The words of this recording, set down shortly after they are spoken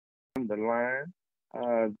the line.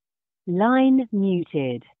 Uh, Line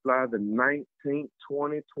muted. July the 19th,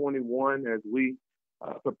 2021, as we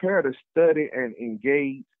prepare to study and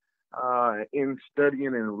engage in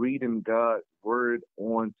studying and reading God's Word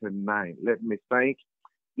on tonight. Let me thank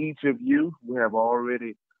each of you who have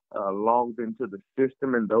already logged into the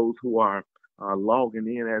system and those who are logging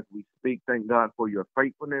in as we speak. Thank God for your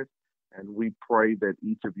faithfulness, and we pray that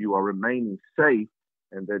each of you are remaining safe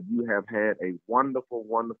and that you have had a wonderful,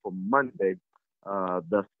 wonderful Monday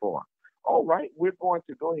thus far. All right, we're going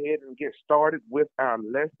to go ahead and get started with our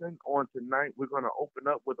lesson on tonight. We're going to open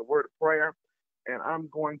up with a word of prayer, and I'm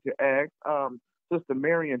going to ask Sister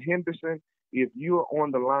Marion Henderson, if you're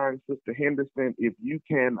on the line, Sister Henderson, if you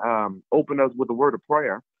can open us with a word of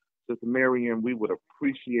prayer, Sister Marion, we would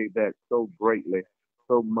appreciate that so greatly,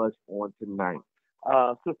 so much on tonight.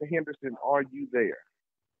 Sister Henderson, are you there?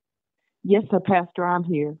 Yes, sir, Pastor, I'm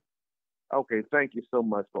here. Okay, thank you so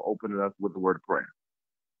much for opening us with the word of prayer.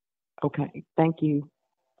 Okay, thank you.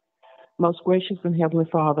 Most gracious and Heavenly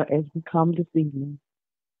Father, as we come this evening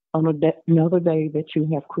on another day that you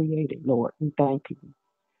have created, Lord, we thank you.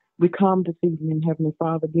 We come this evening, Heavenly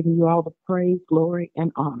Father, giving you all the praise, glory,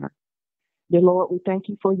 and honor. Dear Lord, we thank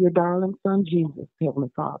you for your darling Son, Jesus, Heavenly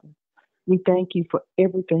Father. We thank you for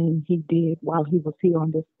everything he did while he was here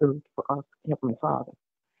on this earth for us, Heavenly Father.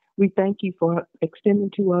 We thank you for extending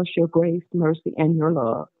to us your grace, mercy, and your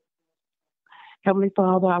love. Heavenly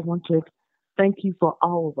Father, I want to thank you for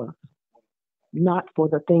all of us, not for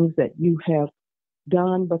the things that you have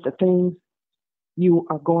done, but the things you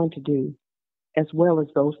are going to do, as well as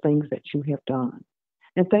those things that you have done.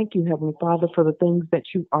 And thank you, Heavenly Father, for the things that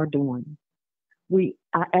you are doing.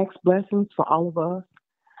 I ask blessings for all of us.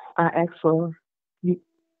 I ask for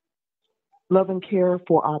love and care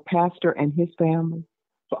for our pastor and his family,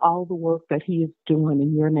 for all the work that he is doing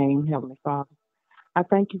in your name, Heavenly Father. I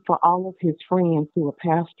thank you for all of his friends who are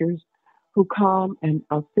pastors who come and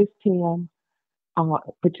assist him,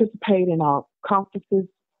 participate in our conferences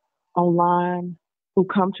online, who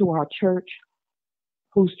come to our church,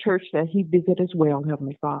 whose church that he visits as well,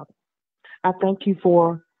 Heavenly Father. I thank you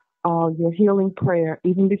for your healing prayer,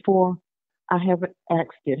 even before I haven't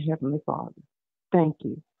asked it, Heavenly Father. Thank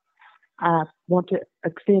you. I want to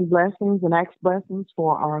extend blessings and ask blessings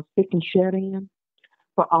for our sick and shed-in,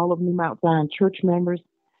 for all of New Mount Zion church members,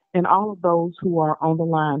 and all of those who are on the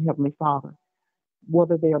line, Heavenly Father,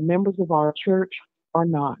 whether they are members of our church or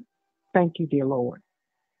not. Thank you, dear Lord.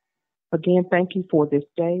 Again, thank you for this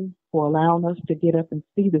day, for allowing us to get up and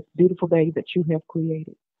see this beautiful day that you have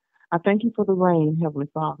created. I thank you for the rain, Heavenly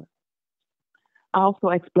Father. I also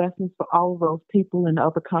ask blessings for all of those people in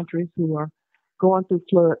other countries who are going through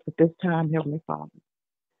floods at this time, Heavenly Father.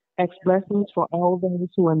 Ask blessings for all those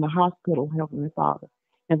who are in the hospital, Heavenly Father,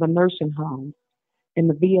 and the nursing homes, and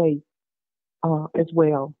the VA as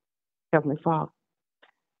well, Heavenly Father.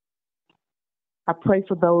 I pray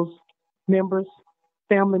for those members,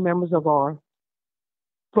 family members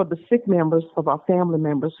for the sick members of our family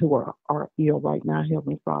members who are ill right now,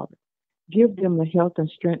 Heavenly Father. Give them the health and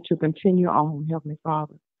strength to continue on, Heavenly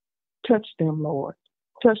Father. Touch them, Lord.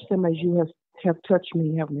 Touch them as you have touched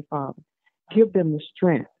me, Heavenly Father. Give them the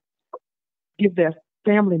strength. Give their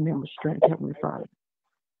family members strength, Heavenly Father.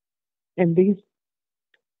 In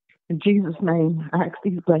Jesus' name, I ask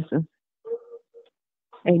these blessings.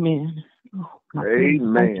 Amen.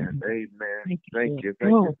 Amen. Amen. Thank you.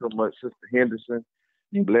 Thank you so much, Sister Henderson.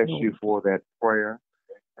 Bless you for that prayer.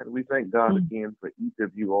 And we thank God again for each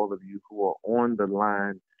of you, all of you who are on the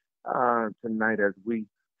line tonight as we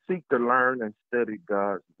seek to learn and study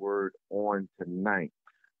God's Word on tonight.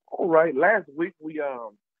 All right. Last week we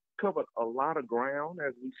covered a lot of ground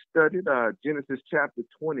as we studied Genesis chapter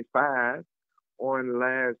 25 on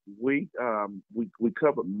last week. We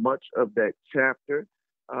covered much of that chapter.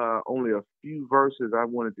 Only a few verses I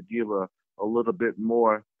wanted to give a little bit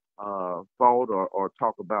more thought or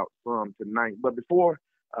talk about some tonight. But before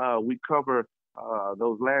we cover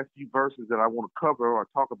those last few verses that I want to cover or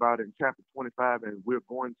talk about in chapter 25, and we're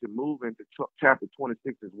going to move into chapter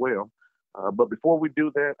 26 as well. But before we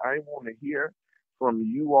do that, I want to hear from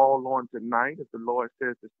you all on tonight, if the Lord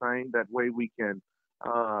says the same. That way we can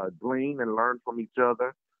glean and learn from each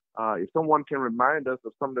other. If someone can remind us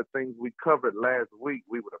of some of the things we covered last week,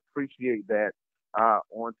 we would appreciate that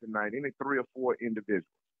on tonight. Any 3 or 4 individuals.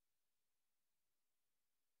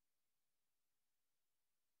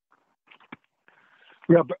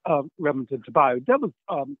 Reverend Tobias, there was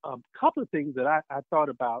a couple of things that I thought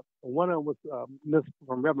about. One of them was Miss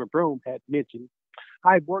from Reverend Broom had mentioned.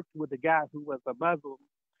 I worked with a guy who was a Muslim,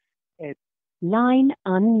 and line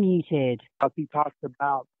unmuted. He talked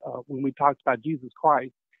about when we talked about Jesus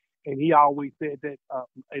Christ, and he always said that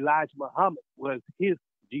Elijah Muhammad was his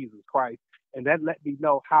Jesus Christ, and that let me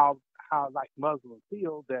know how like Muslims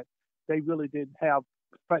feel, that they really didn't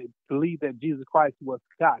believe that Jesus Christ was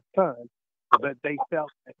God's son, but they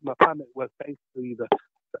felt that Muhammad was basically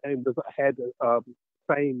had the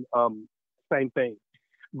same thing.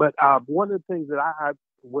 But one of the things that I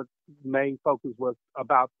was main focus was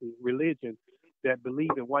about the religion that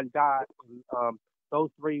believed in one God. And, those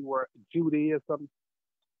three were Judaism,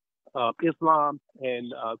 Islam,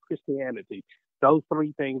 and Christianity. Those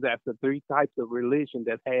three things, that's the three types of religion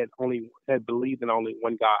that had believed in only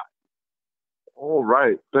one God. All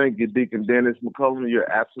right. Thank you, Deacon Dennis McCullum. You're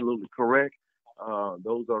absolutely correct.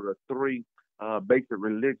 Those are the three basic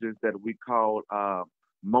religions that we call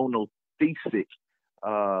monotheistic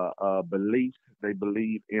beliefs. They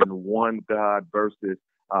believe in one God versus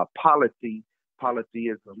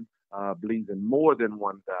polytheism, believes in more than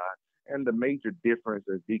one God. And the major difference,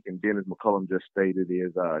 as Deacon Dennis McCullum just stated,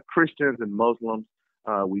 is Christians and Muslims,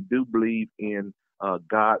 we do believe in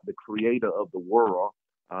God, the creator of the world,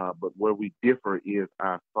 but where we differ is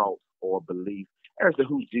our thoughts or beliefs as to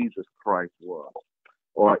who Jesus Christ was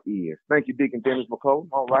or is. Thank you, Deacon Dennis McCullum.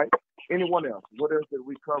 All right. Anyone else? What else did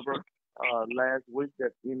we cover last week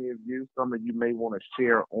that some of you may want to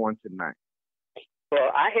share on tonight?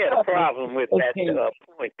 Well, I had a problem with that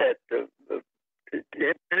point that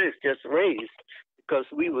Dennis just raised, because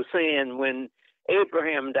we were saying when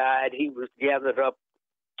Abraham died, he was gathered up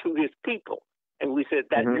to his people. And we said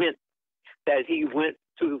that meant that he went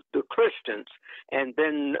to the Christians. And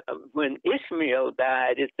then when Ishmael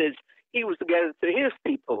died, it says he was gathered to his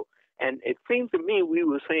people. And it seemed to me we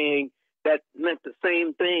were saying that meant the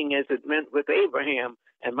same thing as it meant with Abraham.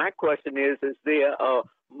 And my question is there a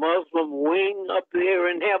Muslim wing up there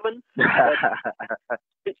in heaven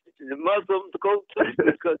the Muslims go to,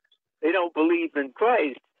 because they don't believe in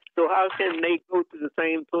Christ? So how can they go to the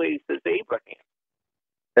same place as Abraham?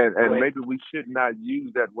 And maybe we should not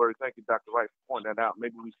use that word. Thank you, Dr. Wright, for pointing that out.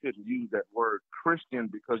 Maybe we shouldn't use that word Christian,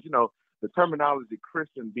 because, the terminology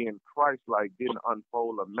Christian, being Christ-like, didn't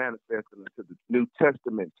unfold or manifest into the New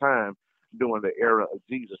Testament time during the era of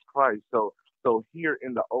Jesus Christ. So here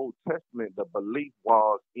in the Old Testament, the belief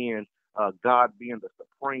was in God being the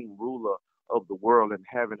supreme ruler of the world and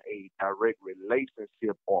having a direct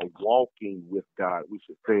relationship or walking with God. We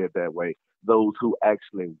should say it that way. Those who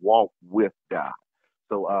actually walk with God.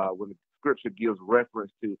 So when the scripture gives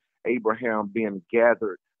reference to Abraham being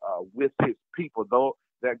gathered with his people, though,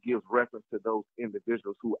 that gives reference to those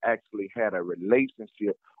individuals who actually had a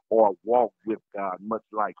relationship or walked with God, much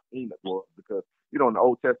like Enoch was. Because, in the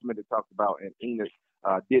Old Testament, it talks about, and Enoch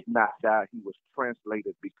did not die. He was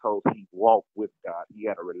translated because he walked with God. He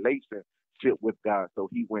had a relationship with God, so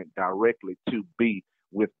he went directly to be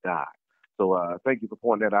with God. So thank you for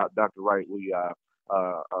pointing that out, Dr. Wright.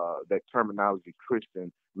 That terminology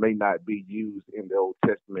Christian may not be used in the Old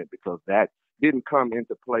Testament because that didn't come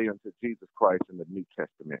into play until Jesus Christ in the New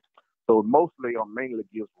Testament. So mostly or mainly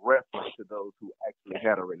gives reference to those who actually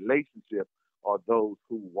had a relationship or those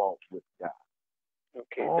who walked with God.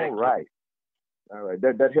 Okay. All right.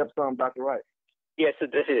 That helps some, Dr. Wright? Yes,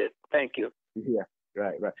 it did. Thank you. Yeah.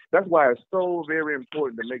 Right. That's why it's so very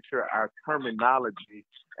important to make sure our terminology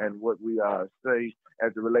and what we say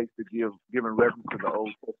as it relates to giving reference to the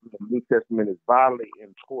Old Testament and New Testament is vitally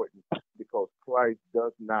important, because Christ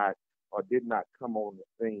does not or did not come on the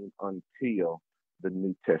scene until the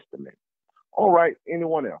New Testament. All right.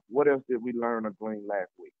 Anyone else? What else did we learn or glean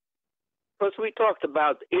last week? Because we talked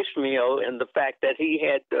about Ishmael and the fact that he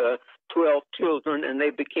had 12 children and they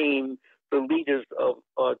became the leaders of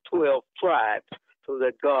 12 tribes, so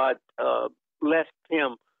that God blessed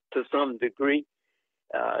him to some degree,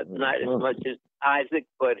 not as much as Isaac,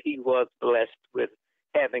 but he was blessed with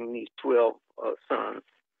having these 12 sons.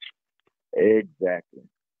 Exactly.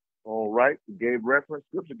 All right.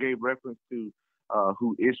 Scripture gave reference to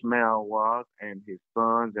who Ishmael was and his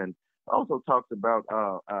sons, and also talks about,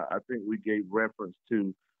 I think we gave reference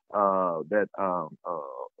to that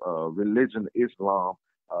religion, Islam,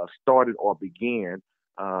 started or began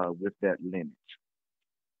with that lineage.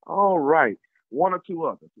 All right. One or two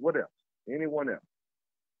others. What else? Anyone else?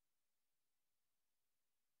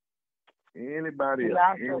 Anybody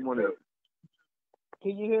else? Anyone else?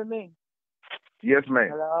 Can you hear me? Yes, ma'am.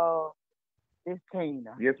 Hello. It's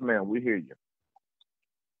Tina. Yes, ma'am. We hear you.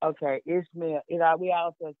 Okay. Ishmael. We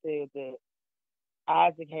also said that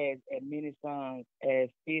Isaac had as many sons as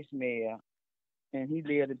Ishmael, and he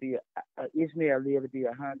lived to be Ishmael lived to be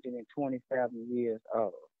 127 years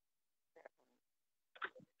old.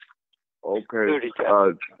 Okay.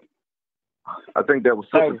 I think that was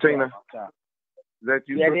Sister Tina. Is that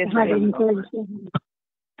you? Yeah, that's 137.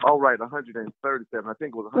 All right, 137. I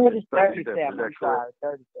think it was 137. 37. Is that I'm correct? sorry,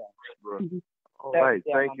 37. All right.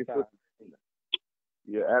 37, Thank you, I'm sorry. Sister Tina.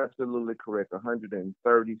 You're absolutely correct.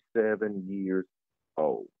 137 years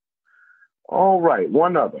old. All right.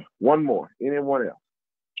 One more. Anyone else?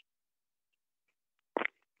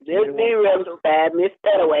 This me, Reverend Bad, Miss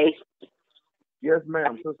Cutaway. Yes,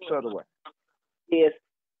 ma'am. Sister Cutaway. Yes.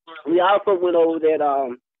 We also went over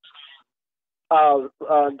that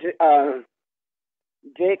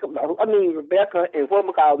Jacob, Rebecca and what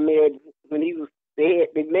we call married when they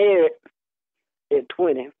married at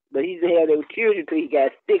 20, but he had their children till he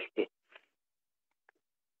got 60.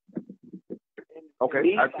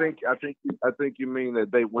 Okay, I think you mean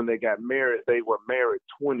that when they got married, they were married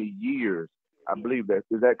 20 years. I believe that.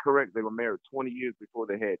 Is that correct? They were married 20 years before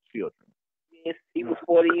they had children. Yes, he was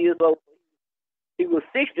 40 years old. He was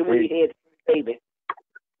 60 when he had a baby.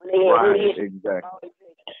 Exactly.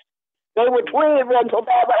 They were twins, so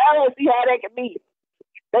bad, but I don't see how they can be.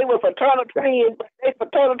 They were fraternal twins, but they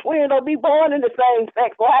fraternal twins don't be born in the same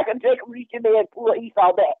sex. So how can Jacob reach in there and pull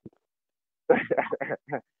Esau back?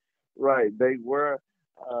 Right. They were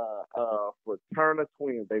fraternal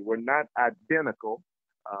twins. They were not identical.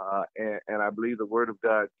 And I believe the Word of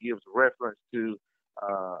God gives reference to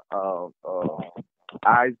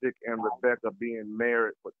Isaac and Rebekah being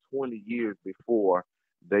married for 20 years before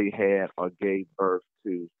they had or gave birth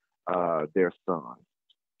to their son.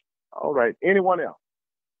 All right. Anyone else?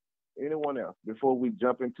 Anyone else before we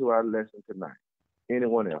jump into our lesson tonight?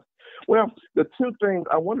 Anyone else? Well, the two things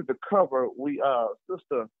I wanted to cover,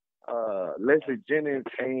 Sister Leslie Jennings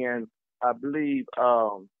and I believe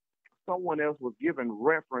someone else was given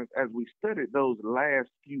reference as we studied those last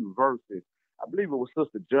few verses. I believe it was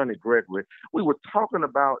Sister Johnny Gregory. We were talking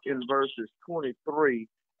about in verses 23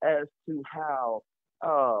 as to how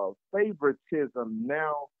favoritism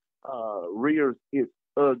now rears its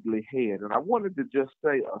ugly head. And I wanted to just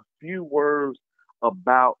say a few words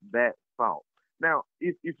about that thought. Now,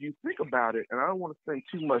 if you think about it, and I don't want to spend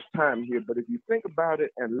too much time here, but if you think about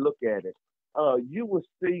it and look at it, you will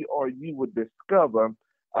see or you would discover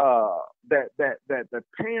that the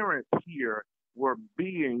parents here were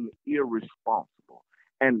being irresponsible.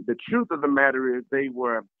 And the truth of the matter is they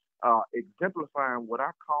were exemplifying what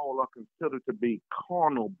I call or consider to be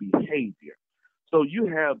carnal behavior. So you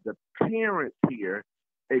have the parents here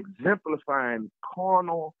exemplifying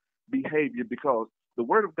carnal behavior because the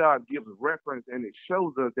Word of God gives reference and it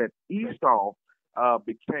shows us that Esau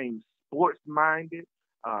became sports-minded.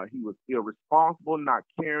 He was irresponsible, not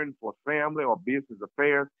caring for family or business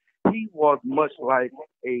affairs. He was much like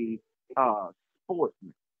a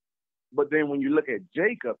sportsman. But then when you look at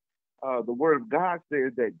Jacob, the Word of God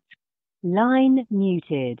says that line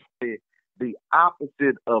muted. The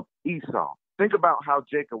opposite of Esau. Think about how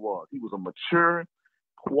Jacob was. He was a mature,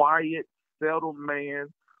 quiet, settled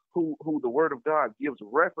man who the Word of God gives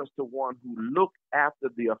reference to one who looked after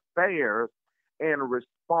the affairs and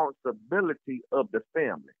responsibility of the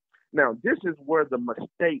family. Now, this is where the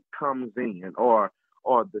mistake comes in, or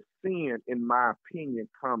the sin, in my opinion,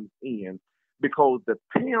 comes in, because the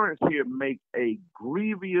parents here make a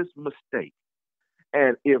grievous mistake.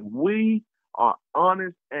 And if we are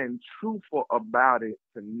honest and truthful about it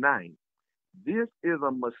tonight, this is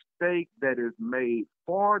a mistake that is made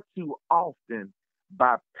far too often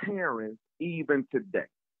by parents even today.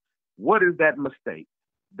 What is that mistake?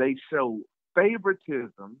 They show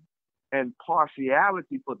favoritism and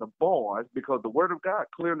partiality for the boys because the Word of God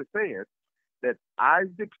clearly says that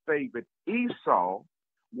Isaac favored Esau,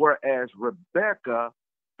 whereas Rebekah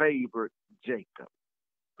favored Jacob.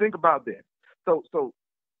 Think about this. So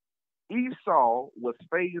Esau was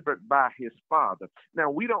favored by his father. Now,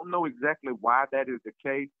 we don't know exactly why that is the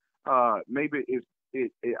case. Maybe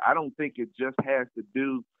I don't think it just has to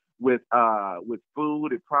do with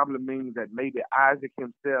food. It probably means that maybe Isaac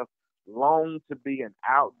himself longed to be an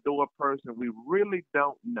outdoor person. We really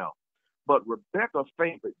don't know. But Rebekah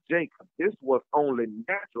favored Jacob. This was only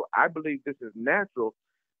natural. I believe this is natural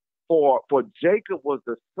for Jacob was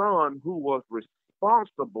the son who was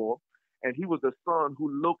responsible, and he was the son who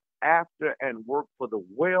looked after and worked for the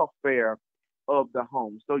welfare of the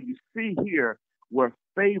home. So you see here where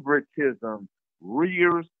favoritism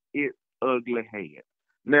rears its ugly head.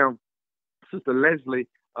 Now, Sister Leslie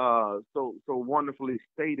so wonderfully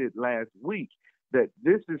stated last week that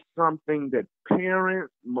this is something that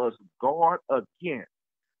parents must guard against,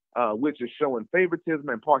 which is showing favoritism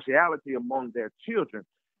and partiality among their children,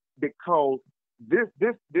 because this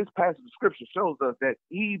passage of scripture shows us that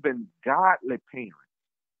even godly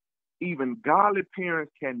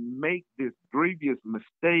parents can make this grievous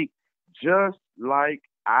mistake just like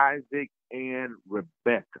Isaac and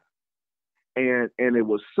Rebekah. And it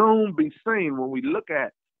will soon be seen when we look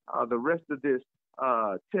at the rest of this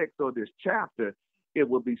text or this chapter, it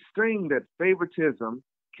will be seen that favoritism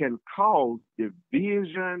can cause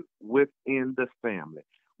division within the family.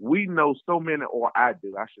 We know so many, or I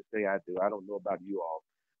do, I should say I do. I don't know about you all.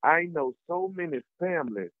 I know so many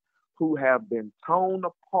families who have been torn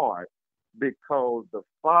apart because the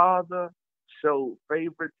father showed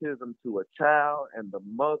favoritism to a child and the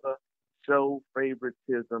mother showed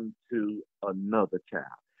favoritism to another child.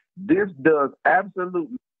 This does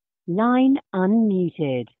absolutely line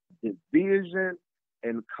unmuted division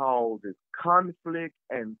and causes conflict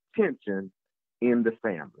and tension in the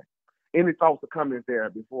family. Any thoughts or comments there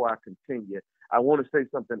before I continue? I want to say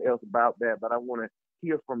something else about that, but I want to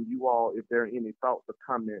hear from you all if there are any thoughts or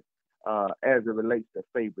comments as it relates to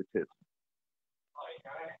favoritism.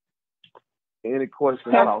 Any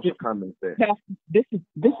questions, thoughts, or comments there? This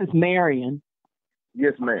is Marion.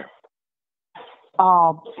 Yes, ma'am.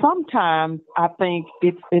 Sometimes I think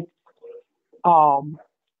it's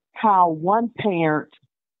how one parent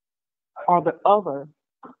or the other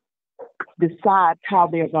decides how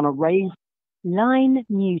they're going to raise. Line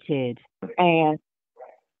muted. And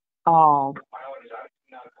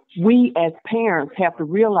we as parents have to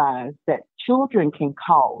realize that children can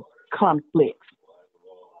cause conflicts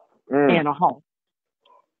in a home.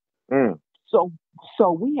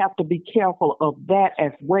 So we have to be careful of that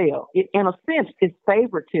as well. In a sense, it's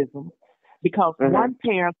favoritism because one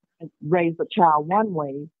parent raised a child one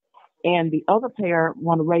way and the other parent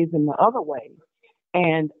want to raise them the other way.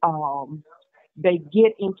 And they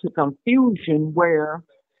get into confusion where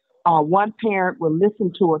one parent will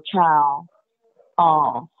listen to a child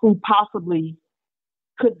who possibly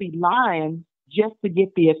could be lying just to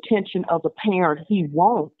get the attention of the parent he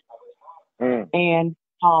wants and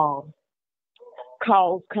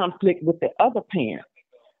cause conflict with the other parent.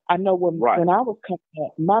 I know when I was coming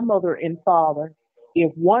up, my mother and father,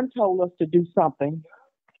 if one told us to do something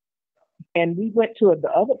and we went to the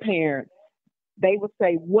other parent, they would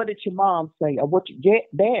say, "What did your mom say?" or "What your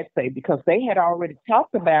dad say?" Because they had already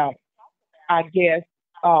talked about, I guess,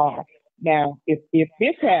 now if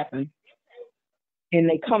this happens and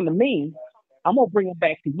they come to me, I'm going to bring them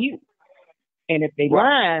back to you. And if they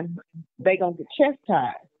lying, they going to get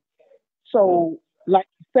chastised. So, like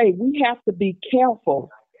you say, we have to be careful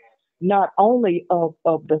not only of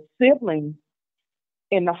the siblings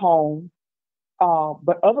in the home,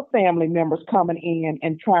 but other family members coming in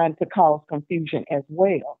and trying to cause confusion as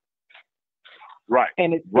well. Right.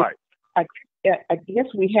 And I guess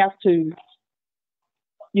we have to,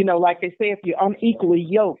 like they say, if you're unequally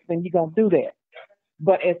yoked, then you're going to do that.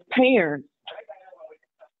 But as parents,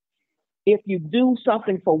 if you do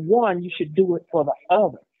something for one, you should do it for the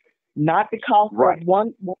other. Not because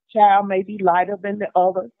one child may be lighter than the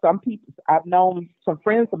other. Some people, I've known some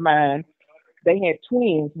friends of mine, they had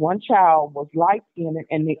twins. One child was light-skinned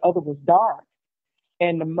and the other was dark.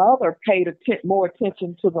 And the mother paid more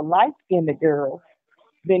attention to the light-skinned girl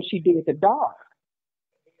than she did the dark.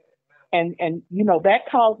 And that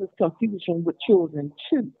causes confusion with children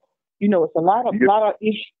too. It's a lot of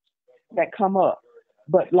issues that come up.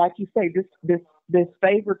 But like you say, this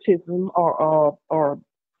favoritism or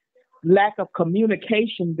lack of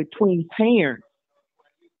communication between parents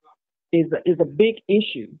is a big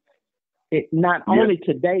issue. It not only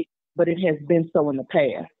today, but it has been so in the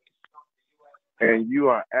past. And you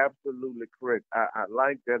are absolutely correct. I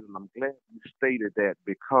like that, and I'm glad you stated that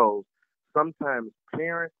because sometimes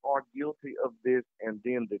parents are guilty of this, and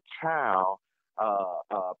then the child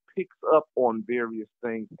picks up on various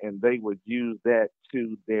things, and they would use that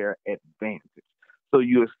to their advantage. So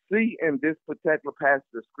you'll see in this particular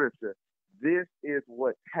passage of scripture, this is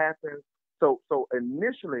what happens. So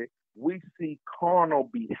initially, we see carnal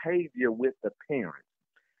behavior with the parents.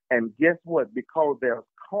 And guess what? Because there's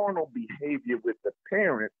carnal behavior with the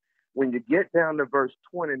parents, when you get down to verse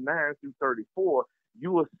 29 through 34,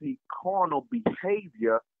 you will see carnal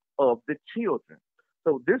behavior of the children.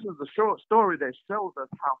 So this is a short story that shows us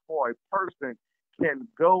how far a person can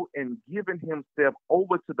go in giving himself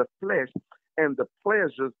over to the flesh and the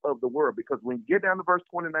pleasures of the world. Because when you get down to verse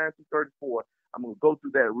 29 through 34, I'm going to go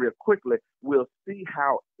through that real quickly. We'll see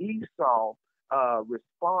how Esau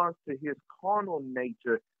responds to his carnal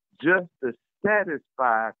nature just to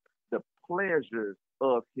satisfy the pleasures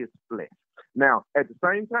of his flesh. Now, at the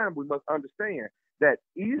same time, we must understand that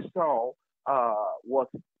Esau was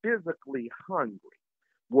physically hungry,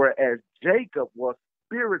 whereas Jacob was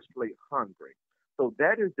spiritually hungry. So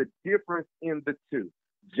that is the difference in the two.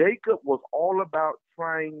 Jacob was all about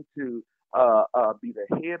trying to be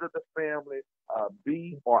the head of the family,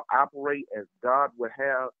 be or operate as God would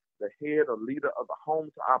have the head or leader of the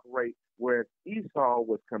home to operate, whereas Esau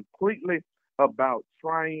was completely about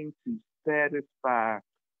trying to satisfy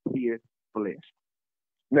his flesh.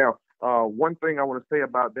 Now, one thing I want to say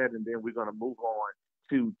about that, and then we're going to move on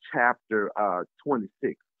to chapter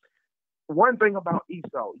 26. One thing about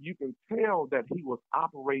Esau, you can tell that he was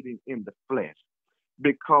operating in the flesh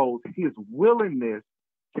because his willingness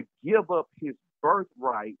to give up his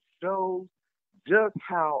birthright shows just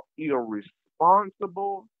how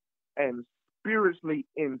irresponsible and spiritually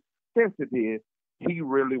insensitive he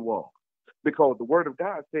really was. Because the word of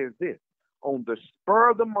God says this, on the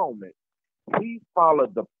spur of the moment, he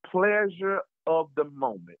followed the pleasure of the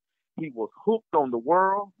moment. He was hooked on the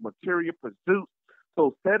world, material pursuits,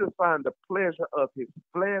 so satisfying the pleasure of his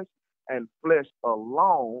flesh and flesh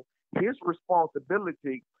alone. His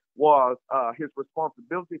responsibility was his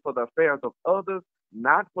responsibility for the affairs of others,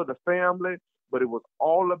 not for the family, but it was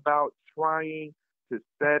all about trying to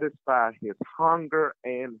satisfy his hunger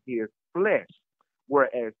and his flesh.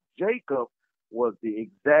 Whereas Jacob was the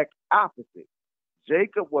exact opposite.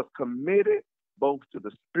 Jacob was committed both to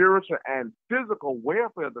the spiritual and physical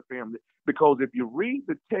welfare of the family, because if you read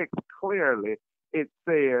the text clearly, it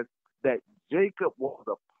says that Jacob was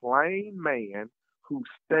a plain man who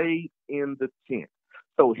stayed in the tent.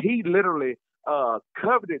 So he literally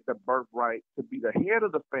coveted the birthright to be the head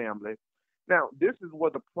of the family. Now, this is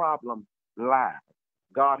where the problem lies.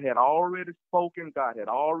 God had already spoken, God had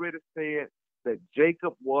already said that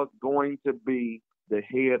Jacob was going to be the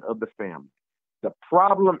head of the family. The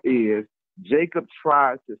problem is Jacob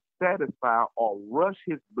tried to satisfy or rush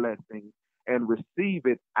his blessings and receive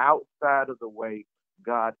it outside of the way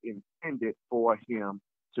God intended for him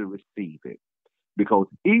to receive it. Because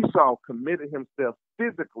Esau committed himself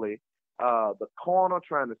physically, the carnal,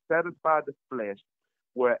 trying to satisfy the flesh,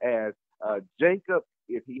 whereas Jacob,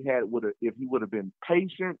 if he would have been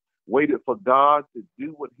patient, waited for God to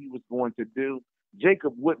do what he was going to do,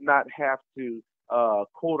 Jacob would not have to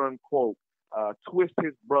quote unquote twist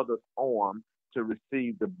his brother's arm to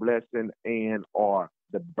receive the blessing and or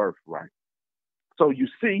the birthright. So you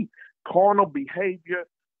see carnal behavior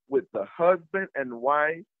with the husband and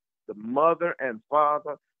wife, the mother and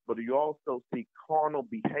father, but you also see carnal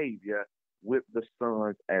behavior with the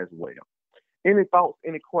sons as well. Any thoughts,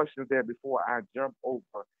 any questions there before I jump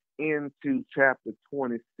over into chapter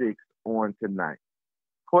 26 on tonight?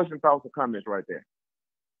 Questions, thoughts, or comments right there?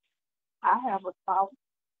 I have a thought.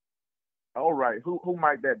 All right. Who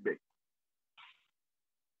might that be?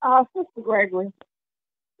 Sister Gregory.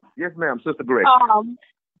 Yes, ma'am, Sister Gregory.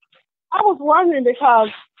 I was wondering because,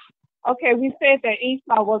 okay, we said that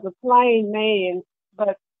Esau was a plain man,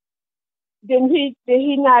 but did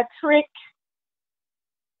he not trick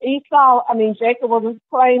Esau? I mean, Jacob was a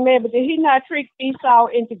plain man, but did he not trick Esau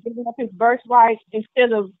into giving up his birthright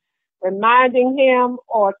instead of reminding him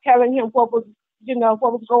or telling him what was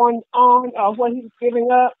going on or what he was giving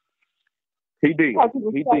up? He did.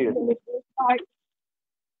 He did.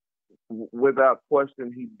 Without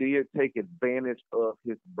question, he did take advantage of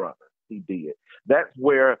his brother. He did. That's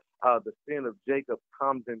where the sin of Jacob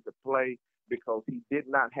comes into play, because he did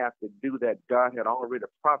not have to do that. God had already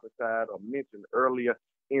prophesied or mentioned earlier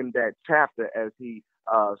in that chapter as he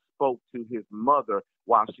spoke to his mother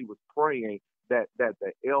while she was praying that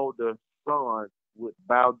the elder son would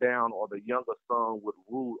bow down or the younger son would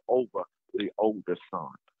rule over the older son.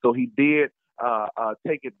 So he did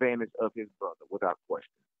take advantage of his brother without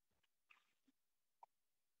question.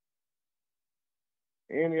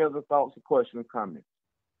 Any other thoughts or questions, comments?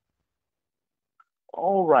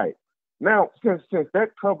 All right. Now, since that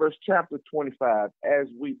covers chapter 25, as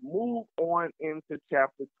we move on into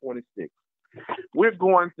chapter 26, we're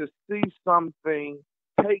going to see something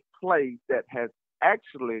take place that has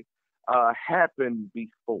actually happened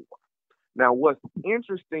before. Now, what's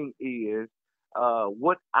interesting is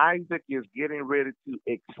what Isaac is getting ready to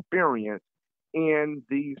experience in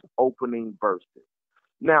these opening verses.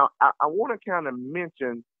 Now, I want to kind of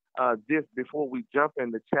mention this before we jump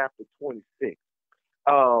into chapter 26.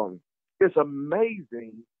 It's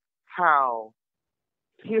amazing how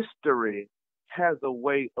history has a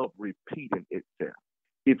way of repeating itself.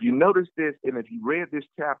 If you notice this, and if you read this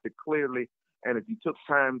chapter clearly, and if you took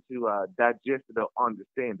time to digest it or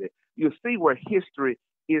understand it, you'll see where history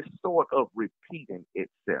is sort of repeating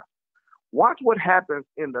itself. Watch what happens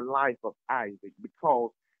in the life of Isaac,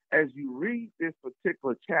 because as you read this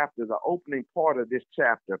particular chapter, the opening part of this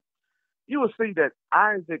chapter, you will see that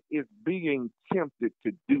Isaac is being tempted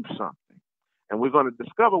to do something. And we're going to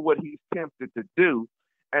discover what he's tempted to do.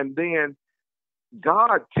 And then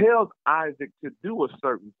God tells Isaac to do a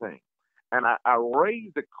certain thing. And I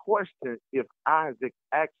raised the question if Isaac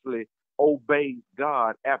actually obeys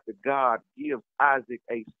God after God gives Isaac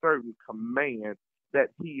a certain command that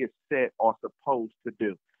he is set or supposed to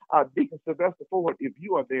do. Deacon Sylvester Ford, if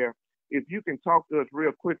you are there, if you can talk to us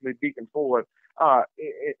real quickly, Deacon Ford,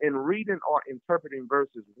 in reading or interpreting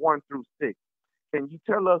verses 1 through 6, can you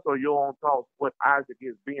tell us or your own thoughts what Isaac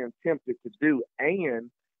is being tempted to do?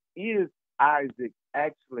 And is Isaac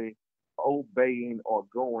actually obeying or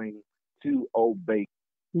going to obey?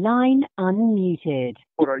 Line unmuted.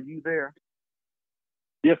 What are you there?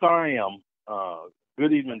 Yes, I am.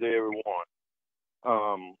 Good evening to everyone.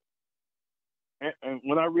 And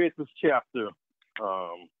when I read this chapter,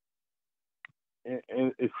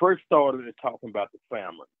 and it first started talking about the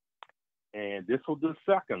famine, and this was the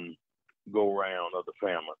second go round of the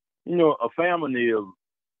famine. You know, a famine is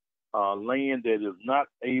land that is not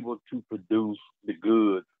able to produce the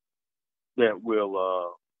goods that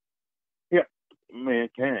will help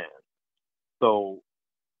mankind. So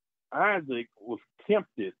Isaac was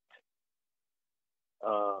tempted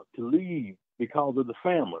to leave because of the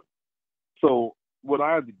famine. So what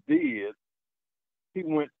Isaac did, he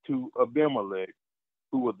went to Abimelech,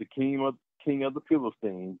 who was the king of the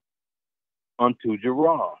Philistines, unto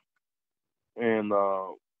Gerar. And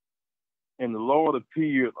the Lord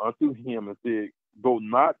appeared unto him and said, go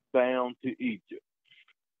not down to Egypt,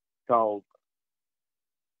 because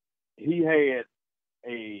he had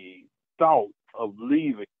a thought of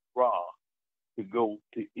leaving Gerar to go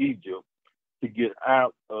to Egypt to get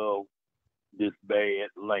out of this bad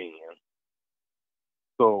land.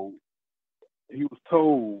 So he was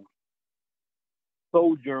told,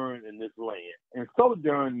 sojourn in this land. And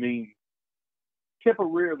sojourn means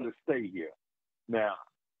temporarily stay here. Now,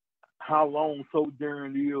 how long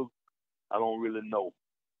sojourn is, I don't really know.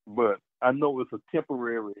 But I know it's a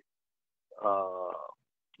temporary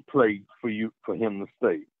place for him to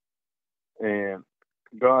stay. And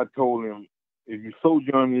God told him, if you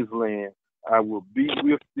sojourn in this land, I will be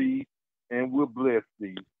with thee and will bless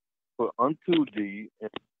thee. For unto thee and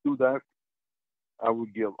to thy I will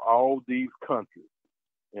give all these countries,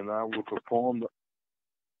 and I will perform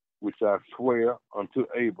which I swear unto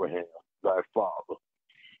Abraham, thy father.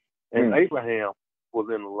 And Abraham was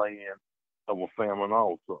in the land of a famine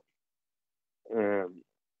also. And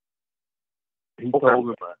he told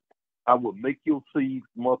him, I will make your seed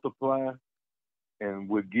multiply and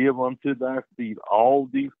will give unto thy seed all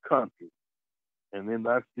these countries, and in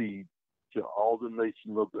thy seed shall all the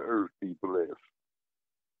nations of the earth be blessed.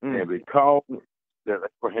 And because that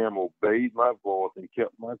Abraham obeyed my voice and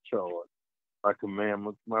kept my charge, my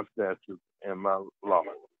commandments, my statutes, and my law.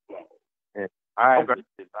 And Isaac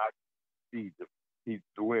did not see Egypt. He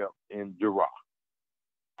dwelt in Gerar.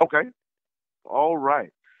 Okay. All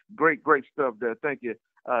right. Great stuff there. Thank you,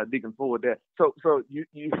 Deacon Ford. There. So you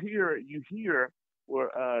hear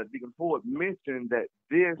where Deacon Ford mentioned that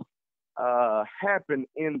this happened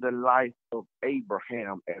in the life of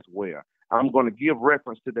Abraham as well. I'm going to give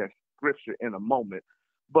reference to that scripture in a moment.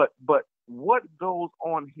 But what goes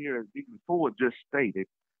on here, as Deacon Ford just stated,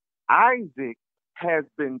 Isaac has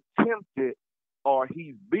been tempted, or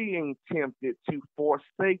he's being tempted to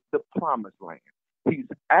forsake the promised land. He's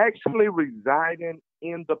actually residing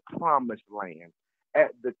in the promised land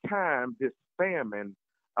at the time this famine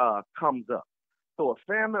comes up. So a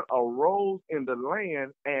famine arose in the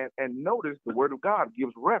land, and notice the word of God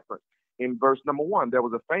gives reference. In verse number 1, there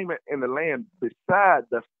was a famine in the land beside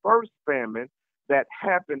the first famine that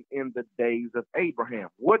happened in the days of Abraham.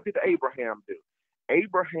 What did Abraham do?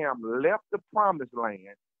 Abraham left the promised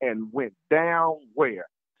land and went down where?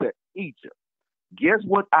 To Egypt. Guess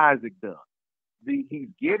what Isaac does? He's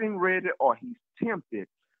getting ready, or he's tempted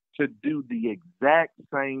to do the exact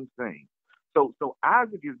same thing. So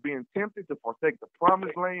Isaac is being tempted to forsake the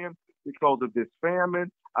promised land because of this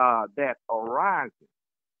famine that arises.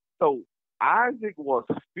 So Isaac was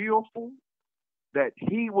fearful that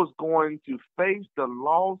he was going to face the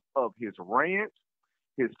loss of his ranch,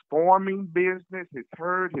 his farming business, his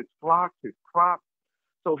herd, his flocks, his crops.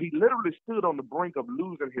 So he literally stood on the brink of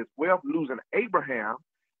losing his wealth, losing Abraham.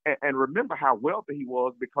 And remember how wealthy he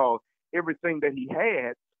was, because everything that he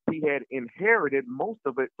had inherited most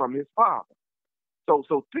of it from his father.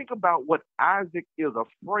 So think about what Isaac is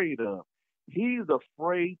afraid of. He's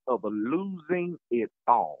afraid of losing it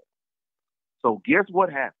all. So guess what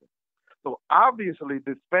happened? So obviously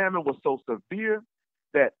this famine was so severe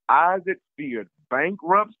that Isaac feared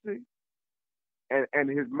bankruptcy. And in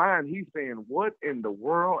his mind, he's saying, what in the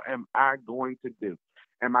world am I going to do?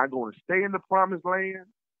 Am I going to stay in the promised land,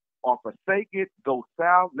 or forsake it, go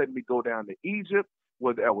south, let me go down to Egypt,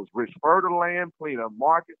 where there was rich fertile land, plenty of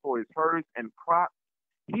market for his herds and crops.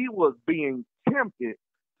 He was being tempted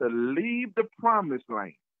to leave the promised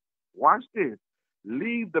land. Watch this.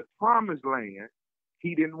 Leave the promised land.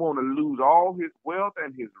 He didn't want to lose all his wealth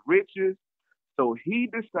and his riches, so he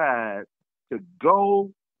decides to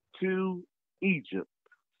go to Egypt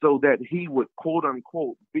so that he would, quote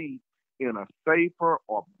unquote, be in a safer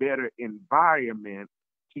or better environment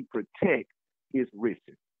to protect his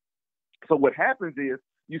riches. So what happens is,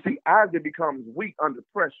 you see, Isaac becomes weak under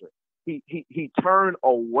pressure. He turned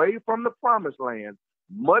away from the promised land,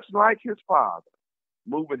 much like his father,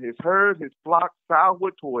 moving his herds, his flock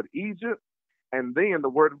southward toward Egypt. And then the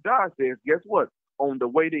word of God says, guess what? On the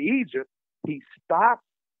way to Egypt, he stopped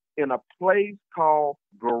in a place called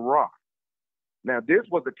Gerar. Now, this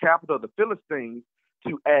was the capital of the Philistines,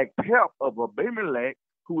 to ask help of Abimelech,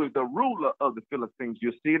 who is the ruler of the Philistines.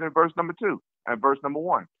 You'll see it in verse number 2 and verse number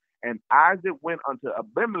 1. And Isaac went unto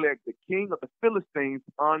Abimelech, the king of the Philistines,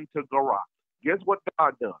 unto Gerar. Guess what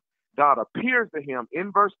God does? God appears to him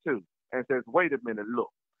in verse 2 and says, wait a minute, look.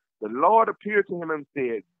 The Lord appeared to him and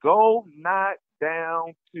said, go not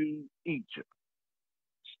down to Egypt.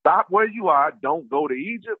 Stop where you are. Don't go to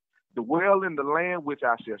Egypt. Dwell in the land which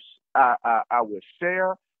I will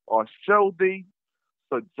share or show thee.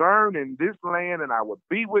 Sojourn in this land, and I will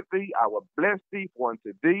be with thee. I will bless thee, for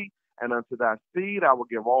unto thee and unto thy seed I will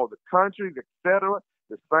give all the countries, etc.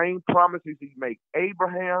 The same promises he made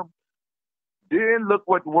Abraham. Then look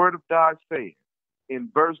what the word of God says in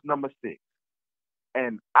verse number 6.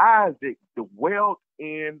 And Isaac dwelt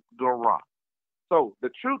in Gerar. So the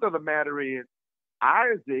truth of the matter is,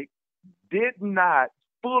 Isaac did not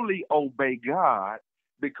fully obey God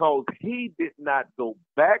because he did not go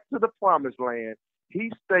back to the promised land. He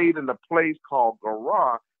stayed in a place called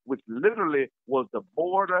Gerar, which literally was the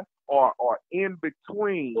border or in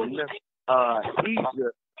between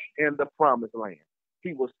Egypt and the promised land.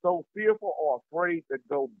 He was so fearful or afraid to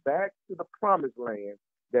go back to the promised land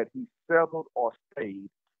that he settled or stayed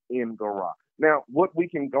in Gerar. Now, what we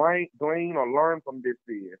can glean or learn from this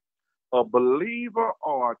is, a believer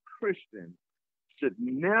or a Christian should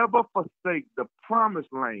never forsake the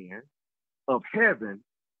promised land of heaven,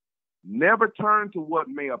 never turn to what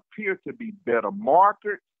may appear to be better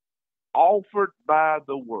markets offered by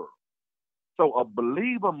the world. So a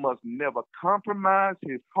believer must never compromise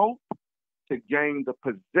his hope to gain the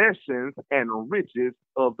possessions and riches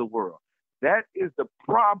of the world. That is the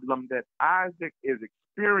problem that Isaac is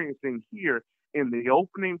experiencing here in the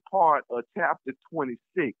opening part of chapter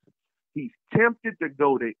 26. He's tempted to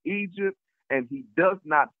go to Egypt, and he does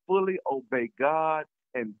not fully obey God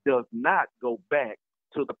and does not go back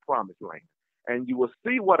to the promised land. And you will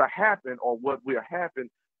see what will happen or what will happen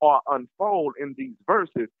or unfold in these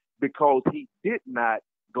verses because he did not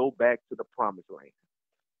go back to the promised land.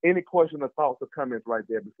 Any questions or thoughts or comments right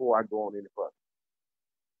there before I go on any further?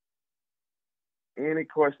 Any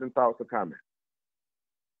questions, thoughts, or comments?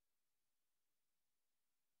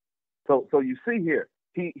 So you see here,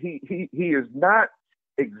 he is not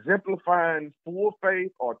exemplifying full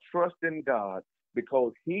faith or trust in God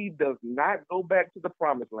because he does not go back to the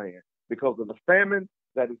promised land because of the famine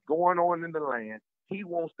that is going on in the land. He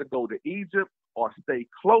wants to go to Egypt or stay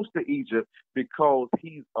close to Egypt because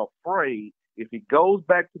he's afraid if he goes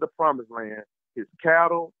back to the promised land, his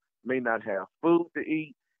cattle may not have food to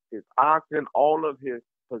eat, his oxen, all of his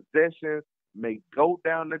possessions may go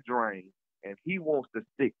down the drain, and he wants to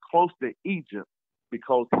stick close to Egypt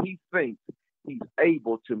because he thinks he's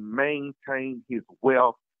able to maintain his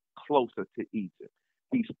wealth closer to Egypt.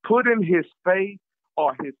 He's putting his faith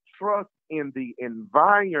or his trust in the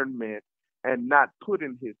environment and not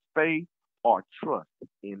putting his faith or trust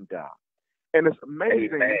in God. And it's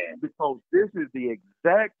amazing because this is the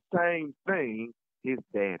exact same thing his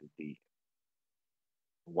daddy did.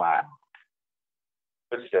 Wow.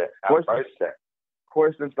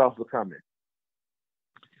 Questions, thoughts, or comments?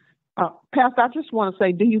 Pastor, I just want to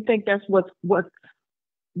say, do you think that's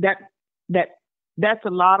that's a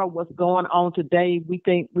lot of what's going on today? We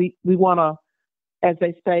think we want to, as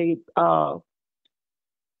they say,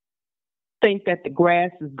 think that the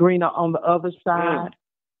grass is greener on the other side.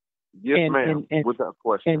 Yes, ma'am. Without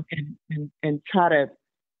question. And try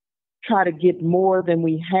to get more than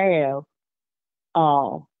we have,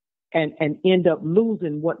 and end up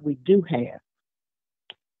losing what we do have.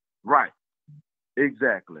 Right.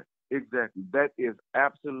 Exactly. That is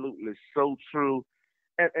absolutely so true.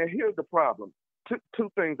 And here's the problem. Two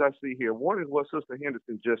things I see here. One is what Sister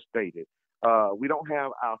Henderson just stated. We don't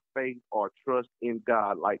have our faith or trust in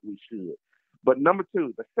God like we should. But number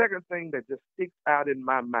two, the second thing that just sticks out in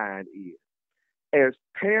my mind is, as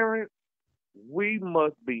parents, we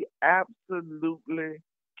must be absolutely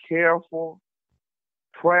careful,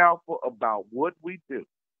 prayerful about what we do,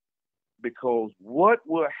 because what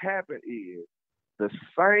will happen is the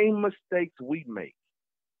same mistakes we make,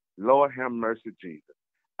 Lord have mercy, Jesus,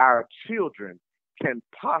 our children can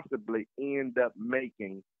possibly end up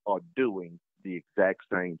making or doing the exact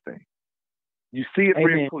same thing. You see it Amen.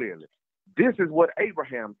 real clearly. This is what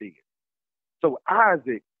Abraham did. So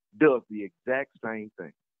Isaac does the exact same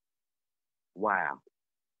thing. Wow.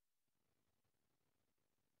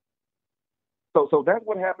 So that's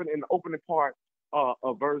what happened in the opening part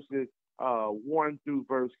of verses 1 through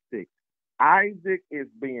verse 6. Isaac is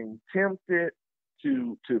being tempted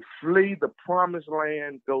to flee the promised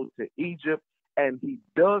land, go to Egypt, and he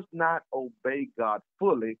does not obey God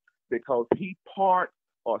fully because he parked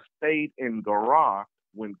or stayed in Gerar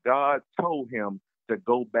when God told him to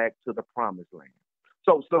go back to the promised land.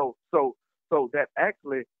 So that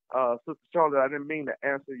actually, Sister Charlotte, I didn't mean to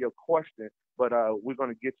answer your question, but we're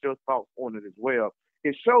going to get your thoughts on it as well.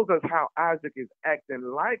 It shows us how Isaac is acting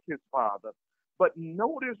like his father, but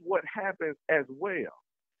notice what happens as well.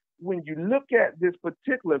 When you look at this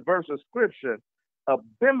particular verse of scripture,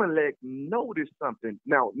 Abimelech noticed something.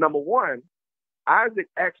 Now, number one, Isaac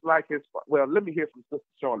acts like his father. Well, let me hear from Sister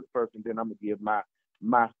Charlotte first, and then I'm going to give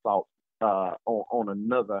my thoughts on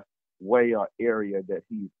another way or area that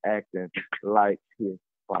he's acting like his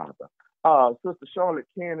father. Sister Charlotte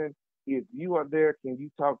Cannon, if you are there, can you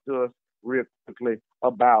talk to us real quickly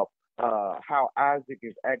about how Isaac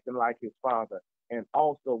is acting like his father, and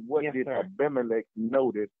also what did Abimelech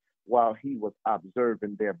notice while he was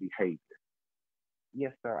observing their behavior?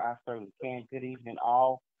 Yes, sir, I certainly can. Good evening,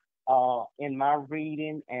 all. In my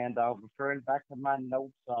reading and referring back to my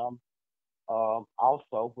notes,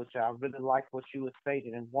 also, which I really like what you had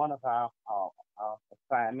stated in one of our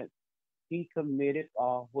assignments, he committed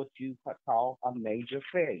what you could call a major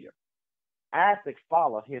failure. Isaac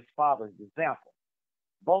followed his father's example.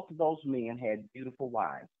 Both of those men had beautiful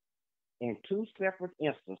wives. In two separate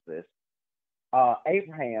instances,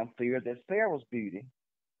 Abraham feared that Sarah's beauty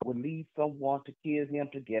would lead someone to kill him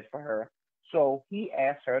to get for her, so he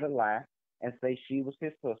asked her to lie and say she was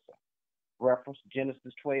his sister. Reference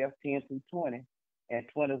Genesis 12:10 through 20 and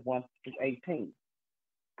 21 through 18.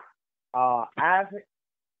 Isaac,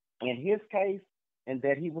 in his case, and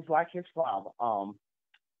that he was like his father,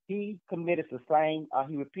 he committed the same,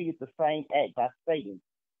 he repeated the same act by stating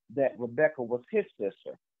that Rebecca was his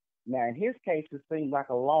sister. Now, in his case, it seemed like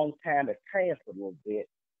a long time had passed a little bit,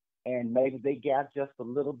 and maybe they got just a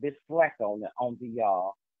little bit slack on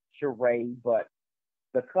the charade, but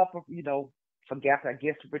the couple, forgot, I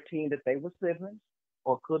guess, to pretend that they were siblings,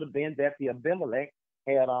 or could have been that the Abimelech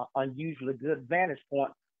had an unusually good vantage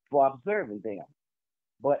point for observing them.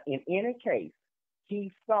 But in any case,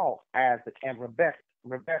 he saw Isaac and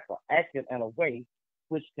Rebecca acting in a way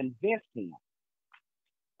which convinced him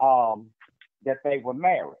that they were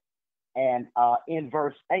married. And in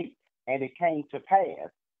verse 8, and it came to pass,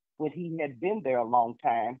 when he had been there a long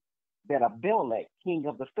time, that Abimelech, king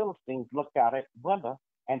of the Philistines, looked out at window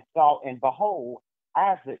and saw, and behold,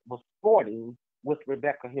 Isaac was sporting with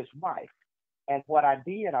Rebekah, his wife. And what I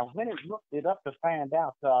did, I went and looked it up to find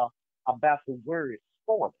out about the word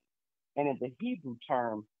sporting. And in the Hebrew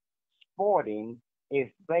term, sporting is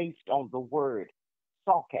based on the word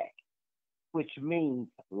sakak, which means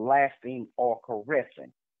laughing or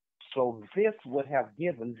caressing. So this would have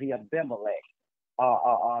given the Abimelech,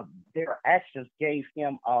 their actions gave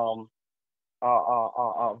him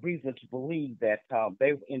reason to believe that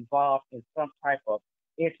they were involved in some type of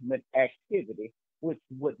intimate activity, which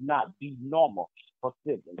would not be normal for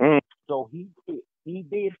siblings. So he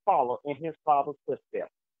did follow in his father's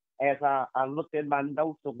footsteps. As I looked at my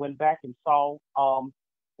notes and went back and saw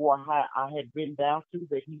where I had written down to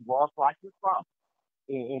that he was like his father.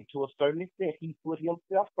 And to a certain extent, he put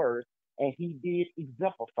himself first, and he did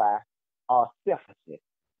exemplify selfishness.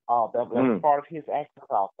 That was part of his actions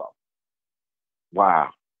also. Wow.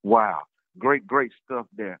 Great stuff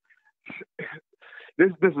there.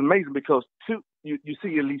 This is amazing because you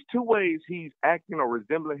see at least two ways he's acting or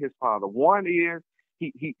resembling his father. One is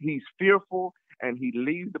he's fearful and he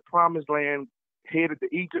leaves the promised land headed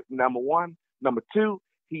to Egypt, number one. Number two,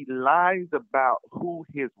 he lies about who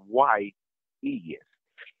his wife is.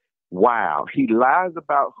 Wow, he lies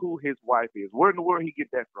about who his wife is. Where in the world he get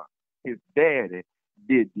that from? His daddy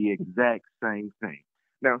did the exact same thing.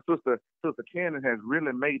 Now, Sister Cannon has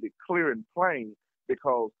really made it clear and plain,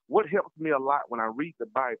 because what helps me a lot when I read the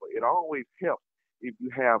Bible, it always helps if you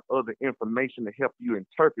have other information to help you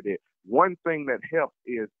interpret it. One thing that helps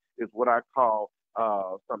is what I call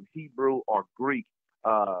some Hebrew or Greek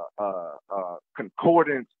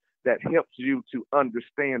concordance that helps you to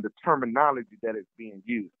understand the terminology that is being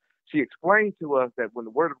used. She explained to us that when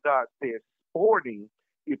the Word of God says sporting,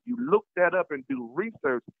 if you look that up and do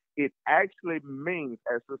research, it actually means,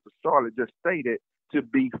 as Sister Charlotte just stated, to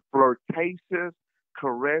be flirtatious,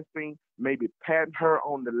 caressing, maybe patting her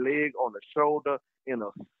on the leg, on the shoulder in a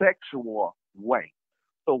sexual way.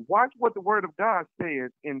 So watch what the Word of God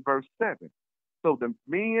says in verse 7. So the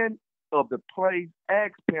men of the place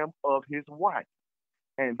asked him of his wife,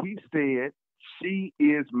 and he said, she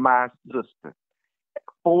is my sister.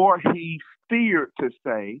 For he feared to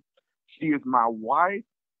say, she is my wife,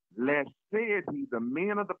 lest, said he, the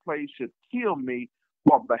men of the place should kill me.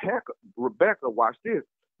 For Rebecca, watch this,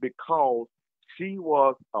 because she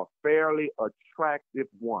was a fairly attractive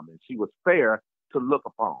woman. She was fair to look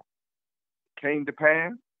upon. Came to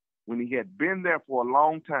pass when he had been there for a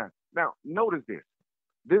long time. Now, notice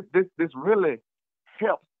this. This really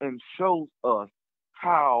helps and shows us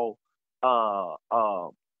how I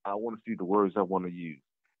want to see the words I want to use.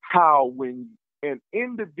 How when an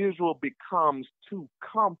individual becomes too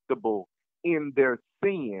comfortable in their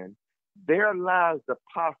sin, there lies the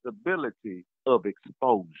possibility of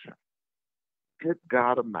exposure. Good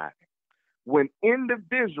God Almighty. When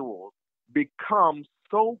individuals become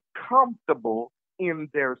so comfortable in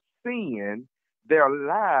their sin, there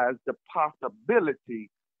lies the possibility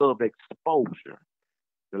of exposure.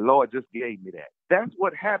 The Lord just gave me that. That's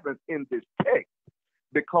what happens in this text,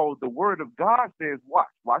 because the Word of God says,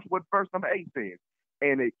 watch what verse number 8 says.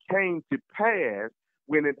 And it came to pass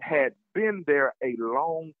when it had been there a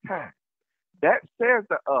long time. That says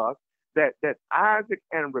to us that Isaac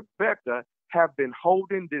and Rebekah have been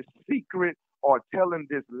holding this secret or telling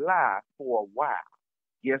this lie for a while.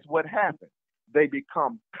 Guess what happens? They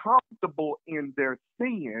become comfortable in their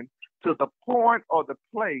sin to the point or the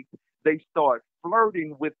place they start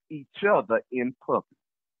flirting with each other in public.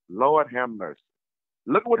 Lord have mercy.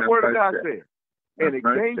 Look what the Word of God says. And it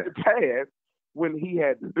came to pass when he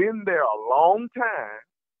had been there a long time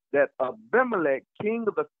that Abimelech, king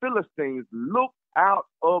of the Philistines, looked out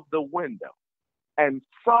of the window and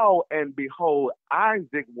saw, and behold,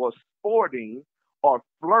 Isaac was sporting or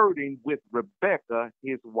flirting with Rebekah,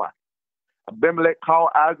 his wife. Abimelech called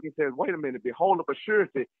Isaac and said, wait a minute, behold, of a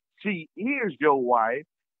surety, she is your wife,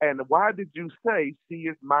 and why did you say she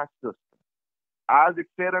is my sister? Isaac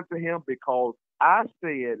said unto him, because I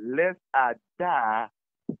said, lest I die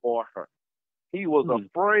for her. He was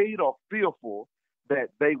afraid or fearful that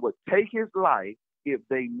they would take his life if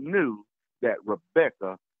they knew that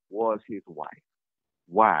Rebekah was his wife.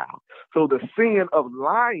 Wow. So the sin of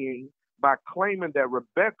lying by claiming that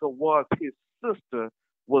Rebekah was his sister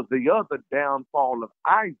was the other downfall of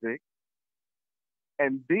Isaac.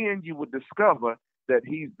 And then you would discover that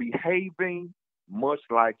he's behaving much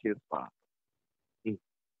like his father.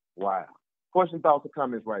 Wow. Questions, thoughts, or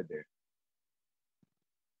comments right there?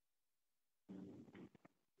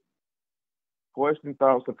 Questions,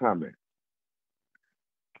 thoughts, or comments?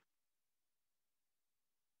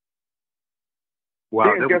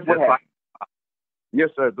 Wow. Guess what happened? Yes,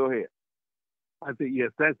 sir. Go ahead. I think,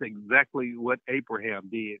 yes, that's exactly what Abraham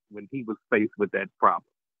did when he was faced with that problem.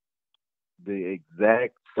 The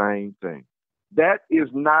exact same thing. That is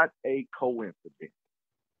not a coincidence.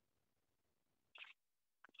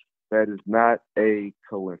 That is not a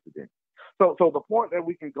coincidence. So the point that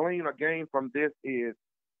we can glean or gain from this is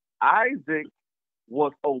Isaac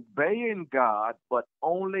was obeying God, but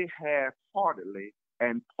only half-heartedly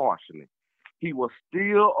and partially. He was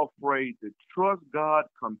still afraid to trust God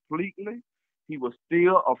completely. He was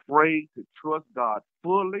still afraid to trust God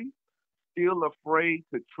fully, still afraid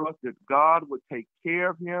to trust that God would take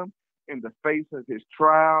care of him in the face of his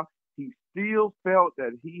trial. He still felt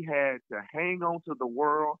that he had to hang on to the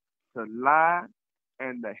world, to lie,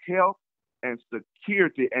 and the help and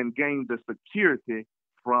security, and gain the security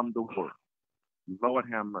from the world. Lord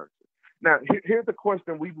have mercy. Now, here's the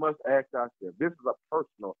question we must ask ourselves. This is a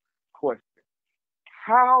personal question.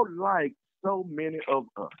 How like so many of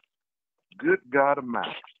us, good God Almighty,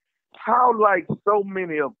 how like so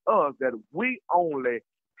many of us that we only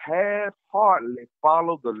half-heartedly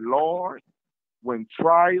follow the Lord when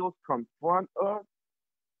trials confront us?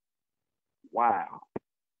 Wow.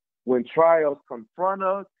 When trials confront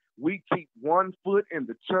us, we keep one foot in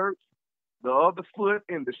the church, the other foot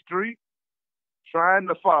in the street, trying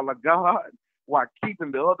to follow God while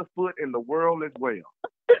keeping the other foot in the world as well,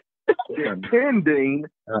 depending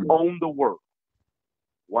on the world.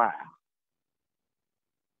 Wow.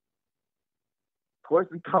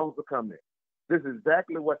 Question, thoughts, or comments? This is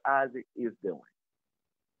exactly what Isaac is doing.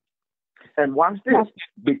 And watch this.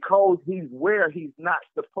 Because he's where he's not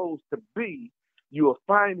supposed to be, you'll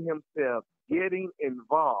find himself getting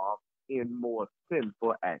involved in more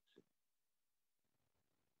sinful actions.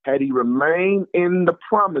 Had he remained in the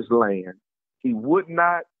promised land, he would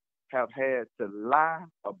not have had to lie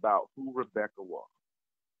about who Rebecca was.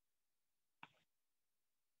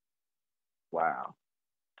 Wow.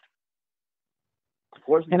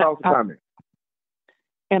 Question, thoughts, or comments?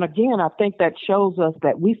 And again, I think that shows us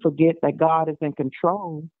that we forget that God is in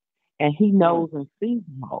control and he knows and sees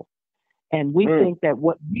all. And we think that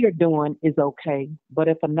what we are doing is okay. But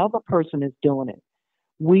if another person is doing it,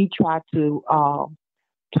 we try to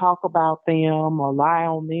talk about them or lie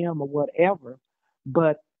on them or whatever.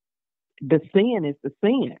 But the sin is the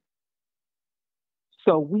sin.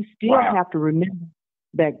 So we still have to remember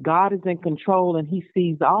that God is in control and he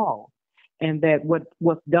sees all. And that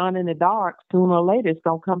what's done in the dark, sooner or later, it's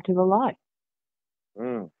going to come to the light.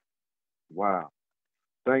 Wow.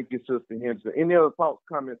 Thank you, Sister Henderson. Any other thoughts,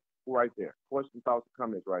 comments right there? Questions, thoughts,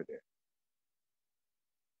 comments right there.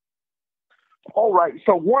 All right.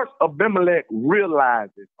 So once Abimelech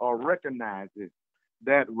realizes or recognizes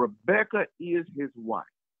that Rebecca is his wife,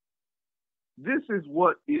 this is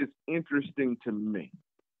what is interesting to me.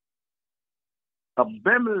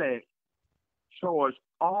 Abimelech charged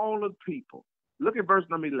all the people. Look at verse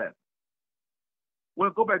number 11.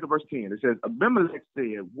 Well, go back to verse 10. It says, Abimelech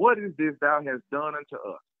said, what is this thou hast done unto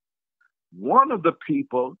us? One of the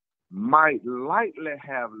people might lightly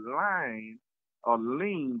have lied or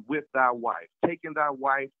leaned with thy wife, taken thy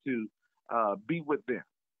wife to be with them.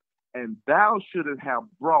 And thou shouldest have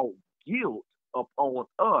brought guilt upon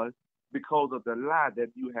us because of the lie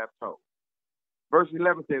that you have told. Verse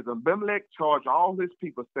 11 says, Abimelech charged all his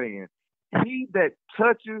people, saying, he that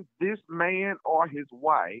touches this man or his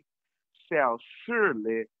wife shall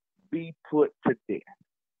surely be put to death.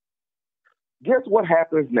 Guess what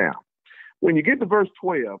happens now? When you get to verse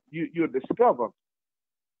 12, you'll discover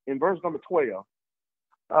in verse number 12,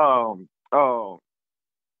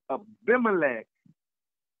 Abimelech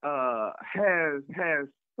has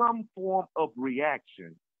some form of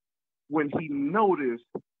reaction when he noticed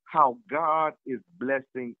how God is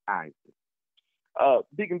blessing Isaac.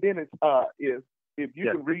 Deacon Dennis, if you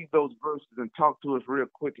can read those verses and talk to us real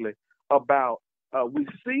quickly about, we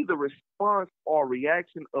see the response or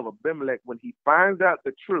reaction of Abimelech when he finds out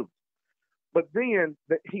the truth. But then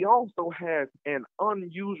he also has an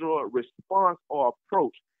unusual response or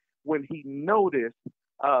approach when he noticed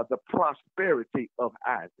the prosperity of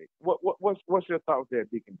Isaac. What's your thoughts there,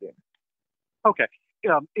 Deacon Dennis? Okay.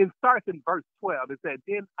 It starts in verse 12. It said,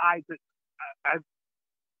 Then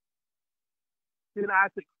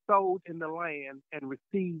Isaac sowed in the land and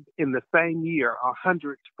received in the same year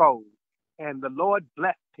 100-fold. And the Lord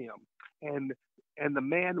blessed him. And the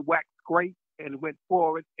man waxed great and went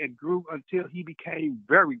forward and grew until he became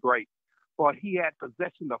very great. For he had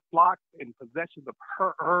possession of flocks and possession of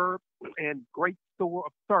herbs and great store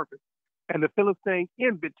of servants. And the Philistine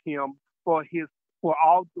envied him for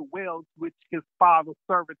all the wells which his father's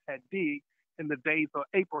servants had digged in the days of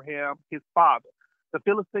Abraham his father. The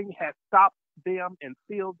Philistine had stopped them and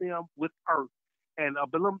filled them with earth. And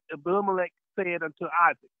Abimelech said unto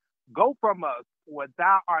Isaac, Go from us, for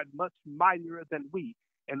thou art much mightier than we.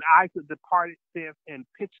 And Isaac departed thence and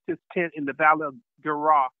pitched his tent in the valley of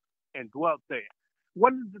Gerar and dwelt there.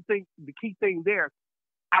 One of the key thing there,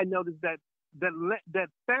 I noticed that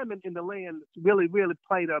famine in the land really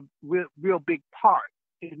played a real big part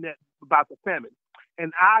in that about the famine.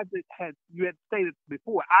 And Isaac you had stated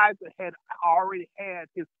before, Isaac had already had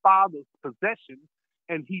his father's possession,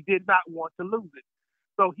 and he did not want to lose it.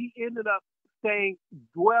 So he ended up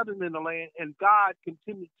dwelling in the land, and God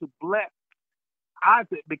continued to bless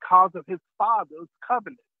Isaac because of his father's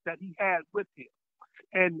covenant that he had with him.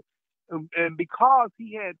 And because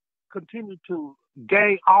he had continued to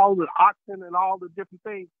gain all the oxen and all the different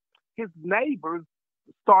things, his neighbors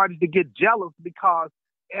started to get jealous because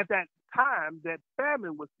at that time that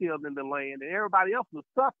famine was still in the land and everybody else was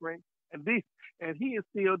suffering, and he is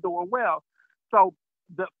still doing well. So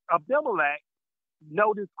the Abimelech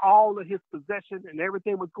noticed all of his possession and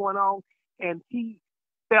everything was going on, and he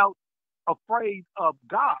felt afraid of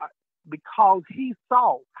God because he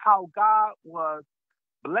saw how God was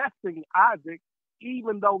blessing Isaac,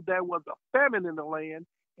 even though there was a famine in the land,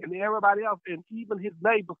 and everybody else, and even his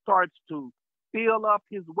neighbor starts to fill up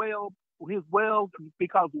his wells,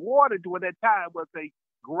 because water during that time was a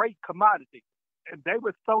great commodity. And they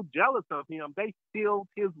were so jealous of him, they filled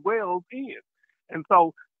his wells in. And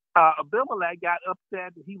so Abimelech got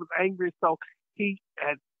upset and he was angry. So he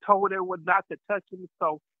had told everyone not to touch him,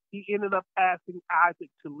 so he ended up asking Isaac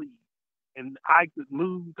to leave. And Isaac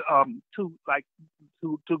moved to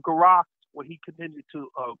Gerar, where he continued to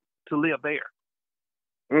live there.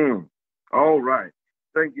 All right.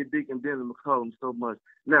 Thank you, Deacon Dennis McCullum, so much.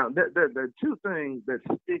 Now, the two things that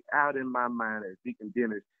stick out in my mind as Deacon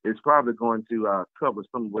Dennis is probably going to cover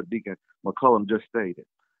some of what Deacon McCullum just stated.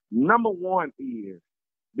 Number one is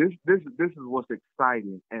this is what's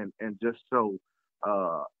exciting and just so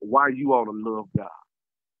why you ought to love God.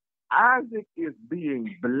 Isaac is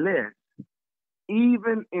being blessed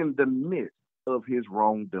even in the midst of his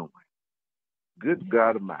wrongdoing. Good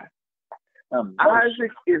God Almighty.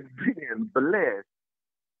 Isaac is being blessed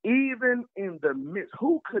even in the midst.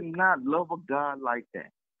 Who could not love a God like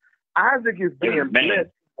that? Isaac is being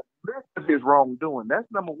blessed in the midst of his wrongdoing. That's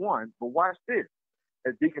number one. But watch this.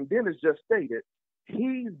 As Deacon Dennis just stated,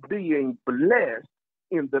 he's being blessed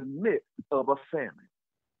in the midst of a famine.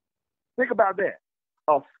 Think about that.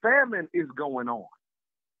 A famine is going on.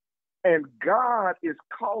 And God is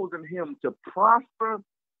causing him to prosper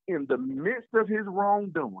in the midst of his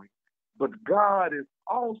wrongdoing. But God is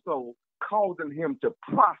also causing him to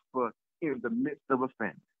prosper in the midst of a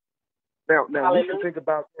famine. Now we can think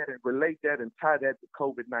about that and relate that and tie that to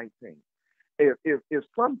COVID-19. If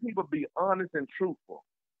some people be honest and truthful,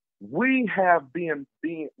 we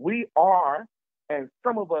are, and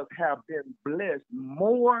some of us have been blessed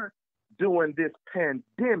more during this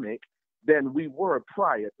pandemic than we were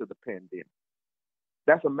prior to the pandemic.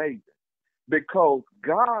 That's amazing, because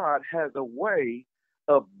God has a way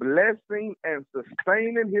of blessing and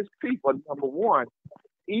sustaining his people, number one,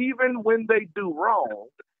 even when they do wrong,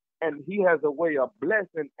 and he has a way of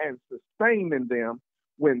blessing and sustaining them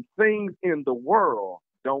when things in the world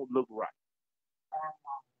don't look right.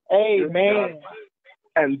 Amen.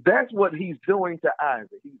 And that's what he's doing to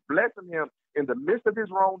Isaac. He's blessing him in the midst of his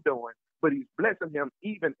wrongdoing, but he's blessing him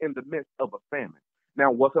even in the midst of a famine.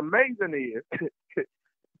 Now, what's amazing is,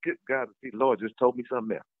 good God, the Lord just told me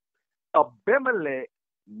something else. Abimelech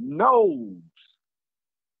knows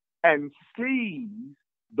and sees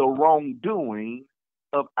the wrongdoing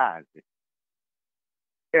of Isaac.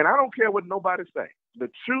 And I don't care what nobody say. The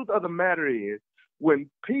truth of the matter is, when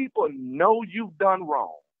people know you've done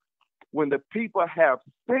wrong, when the people have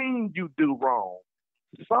seen you do wrong,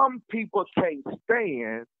 some people can't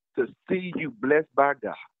stand to see you blessed by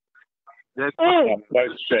God. That's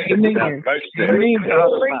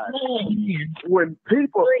when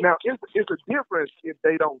people, now it's a difference if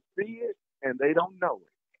they don't see it and they don't know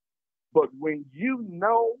it. But when you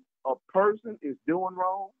know a person is doing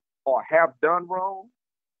wrong or have done wrong,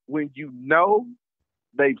 when you know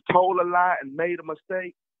they've told a lie and made a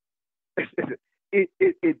mistake,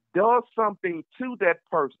 it does something to that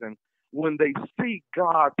person when they see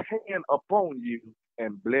God's hand upon you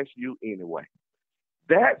and bless you anyway.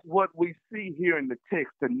 That's what we see here in the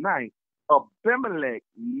text tonight. Abimelech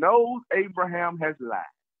knows Abraham has lied,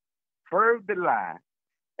 heard the lie,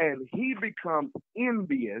 and he becomes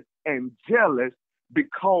envious and jealous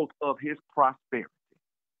because of his prosperity.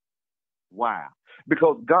 Wow.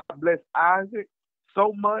 Because God blessed Isaac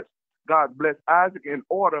so much. God blessed Isaac in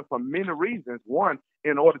order for many reasons. One,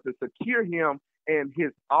 in order to secure him and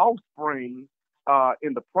his offspring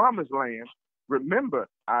in the promised land. Remember,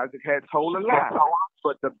 Isaac had told a lie.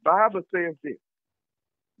 But the Bible says this.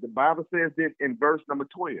 The Bible says this in verse number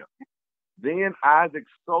 12. Then Isaac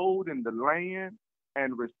sowed in the land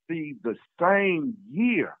and received the same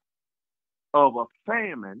year of a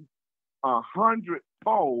famine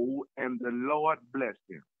 100-fold, and the Lord blessed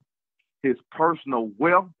him. His personal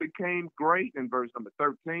wealth became great. In verse number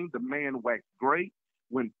 13, the man waxed great,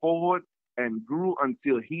 went forward, and grew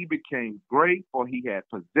until he became great, for he had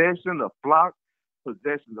possession of flocks,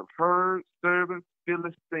 possession of herds, servants.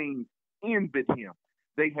 Philistines envied him.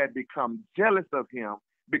 They had become jealous of him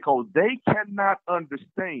because they cannot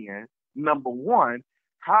understand, number one,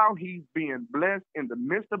 how he's being blessed in the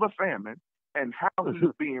midst of a famine and how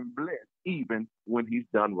he's being blessed even when he's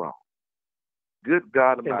done wrong. Good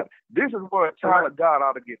God Almighty. This is where a child of God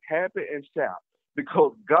ought to get happy and shout,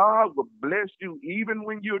 because God will bless you even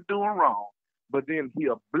when you're doing wrong, but then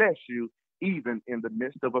he'll bless you even in the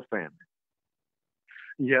midst of a famine.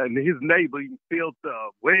 Yeah, and his neighbor even filled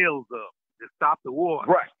the wells up to stop the war.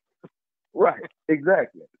 Right,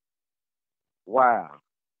 exactly. Wow.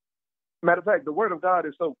 Matter of fact, the word of God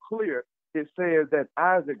is so clear. It says that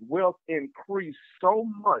Isaac's wealth increased so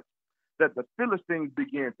much that the Philistines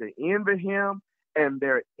began to envy him, and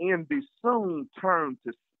their envy soon turned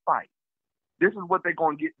to spite. This is what they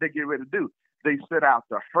get ready to do. They set out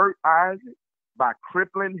to hurt Isaac by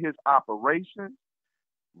crippling his operation,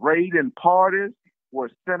 Raiding parties were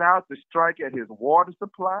sent out to strike at his water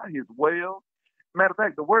supply, his wells. Matter of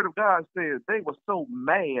fact, the word of God says they were so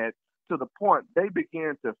mad to the point they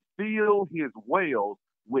began to fill his wells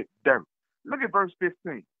with dirt. Look at verse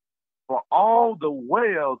 15. For all the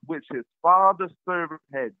wells which his father's servants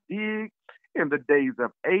had digged in the days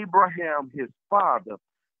of Abraham his father,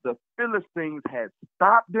 the Philistines had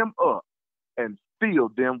stopped them up and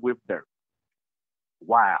filled them with dirt.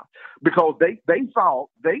 Wow. Because they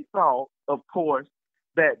thought, of course,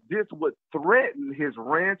 that this would threaten his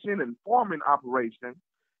ranching and farming operation,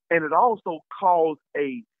 and it also caused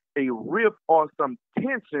a rift or some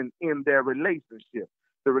tension in their relationship,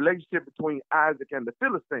 the relationship between Isaac and the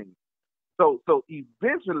Philistines. So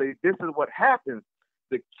eventually, this is what happens.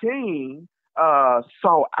 The king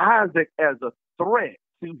saw Isaac as a threat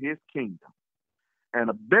to his kingdom. And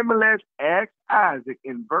Abimelech asked Isaac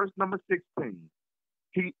in verse number 16,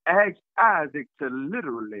 he asked Isaac to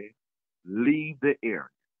literally leave the area.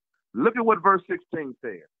 Look at what verse 16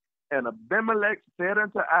 says. And Abimelech said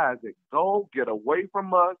unto Isaac, go, get away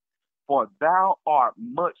from us, for thou art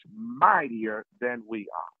much mightier than we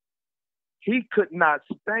are. He could not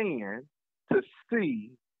stand to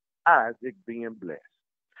see Isaac being blessed.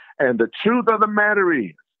 And the truth of the matter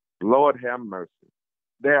is, Lord have mercy,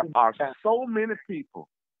 there are so many people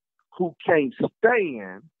who can't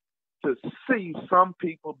stand to see some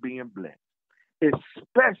people being blessed,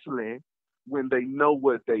 especially when they know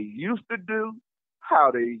what they used to do,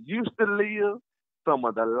 how they used to live, some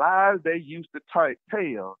of the lies they used to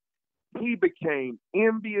tell. He became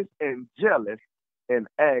envious and jealous and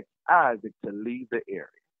asked Isaac to leave the area.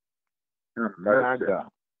 My God.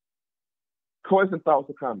 Questions, thoughts,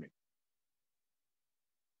 or comments?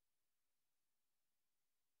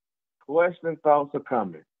 Questions, thoughts, or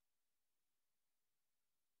comments?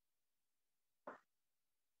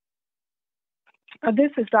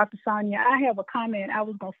 This is Dr. Sonia. I have a comment. I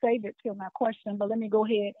was going to save it till my question, but let me go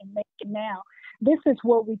ahead and make it now. This is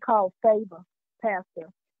what we call favor, Pastor.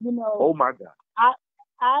 You know, oh my God.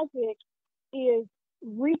 Isaac is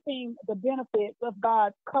reaping the benefits of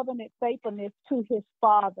God's covenant faithfulness to his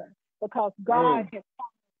father because God has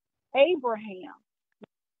promised Abraham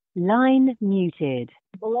line muted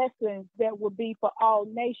blessings that would be for all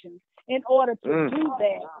nations. In order to do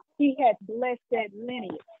that, he had blessed that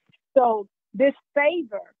lineage. So this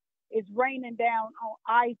favor is raining down on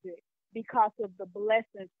Isaac because of the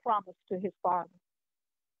blessings promised to his father.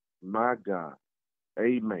 My God.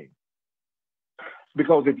 Amen.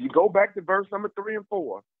 Because if you go back to verse number 3 and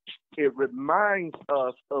 4, it reminds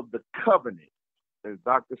us of the covenant, as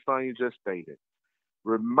Dr. Sonia just stated.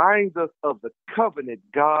 Reminds us of the covenant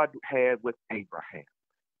God had with Abraham.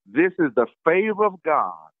 This is the favor of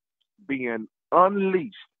God being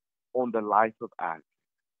unleashed on the life of Isaac.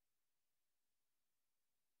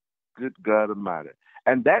 Good God Almighty.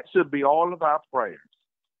 And that should be all of our prayers.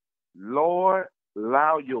 Lord,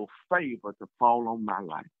 allow your favor to fall on my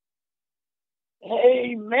life.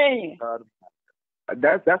 Amen.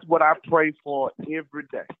 That's what I pray for every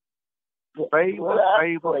day. Favor,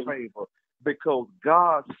 favor, favor. Because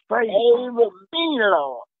God's favor. Favor me,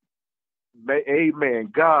 Lord. Amen.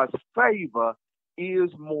 God's favor is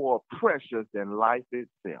more precious than life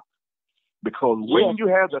itself. Because when you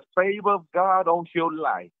have the favor of God on your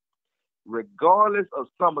life, regardless of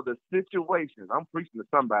some of the situations, I'm preaching to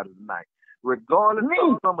somebody tonight, regardless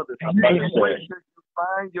of some of the situations you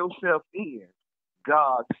find yourself in,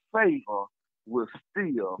 God's favor will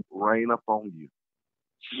still rain upon you.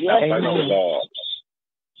 Yes, Lord.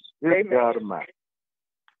 Yes, God Almighty.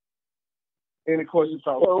 Any questions?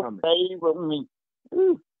 Favor me.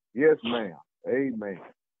 Yes, ma'am. Amen.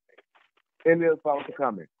 Any other thoughts or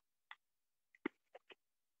comments?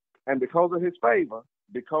 And because of his favor,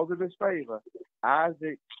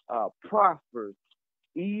 Isaac prospers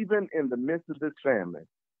even in the midst of this family,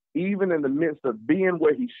 even in the midst of being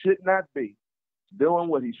where he should not be, doing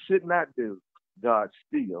what he should not do. God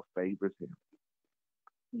still favors him.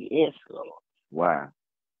 Yes, Lord. Wow.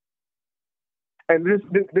 And this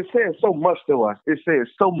says so much to us. It says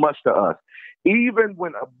so much to us. Even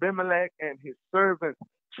when Abimelech and his servants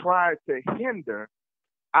tried to hinder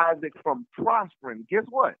Isaac from prospering, guess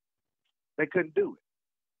what? They couldn't do it.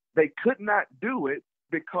 They could not do it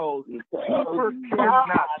because people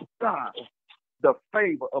cannot stop the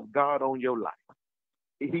favor of God on your life.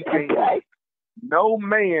 He can't. No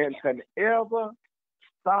man can ever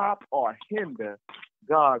stop or hinder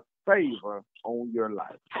God's favor on your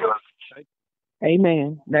life.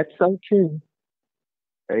 Amen. That's so true.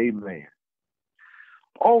 Amen.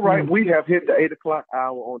 All right, we have hit the 8 o'clock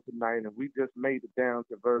hour on tonight, and we just made it down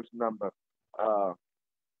to verse number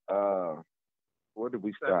Where did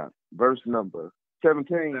we start? Verse number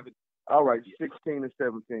 17. All right, 16 and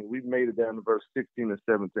 17. We've made it down to verse 16 and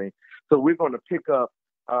 17. So we're going to pick up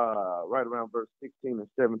right around verse 16 and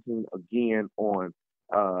 17 again on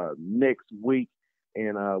next week.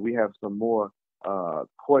 And we have some more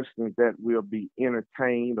questions that will be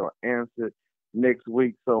entertained or answered next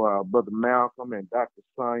week. So Brother Malcolm and Dr.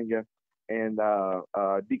 Sonia and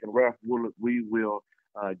Deacon Ralph Willard, we will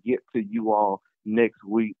get to you all next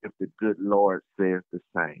week if the good Lord says the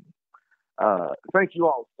same. Thank you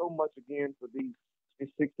all so much again for these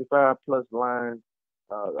 65 plus lines,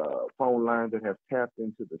 phone lines that have tapped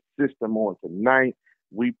into the system on tonight.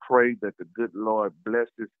 We pray that the good Lord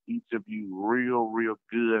blesses each of you real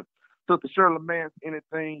good. Sister Shirley Mance,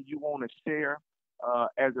 anything you want to share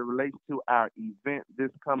as it relates to our event this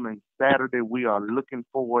coming Saturday? We are looking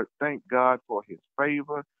forward. Thank God for his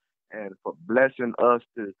favor and for blessing us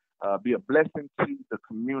to be a blessing to the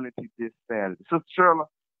community this Saturday. Sister Shirley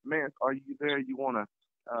Mance, are you there? You want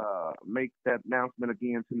to make that announcement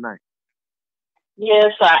again tonight?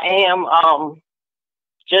 Yes, I am.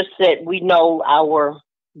 Just that we know our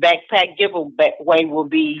backpack giveaway will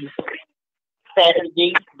be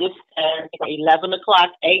Saturday, this Saturday, 11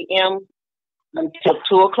 o'clock a.m. until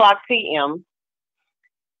 2 o'clock p.m.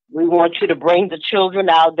 We want you to bring the children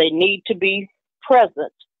out. They need to be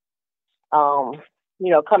present.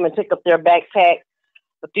 Come and pick up their backpack,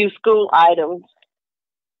 a few school items.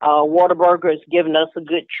 Whataburger is giving us a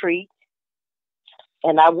good treat.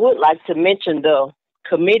 And I would like to mention the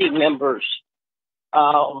committee members,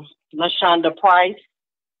 LaShonda Price,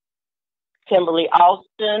 Kimberly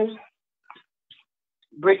Austin,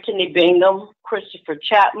 Brittany Bingham, Christopher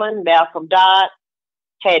Chapman, Malcolm Dodd,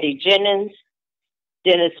 Hattie Jennings,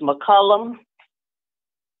 Dennis McCullum,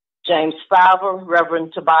 James Fiver,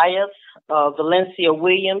 Reverend Tobias, Valencia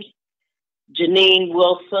Williams, Janine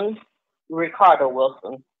Wilson, Ricardo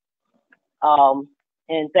Wilson.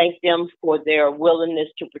 And thank them for their willingness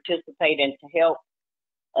to participate and to help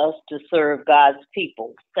us to serve God's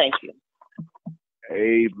people. Thank you.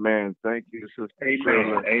 Amen. Thank you, Sister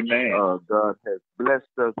Shirley. Amen. God has blessed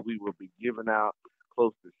us. We will be giving out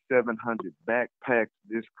close to 700 backpacks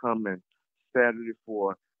this coming Saturday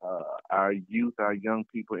for our youth, our young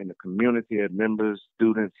people in the community, as members,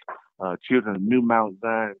 students, children of New Mount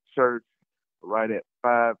Zion Church, right at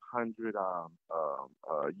 500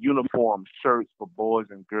 uniform shirts for boys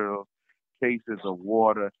and girls, cases of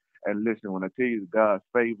water. And listen, when I tell you God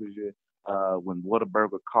favors you, when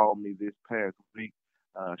Whataburger called me this past week,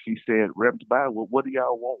 she said, Reverend Tobias, well, what do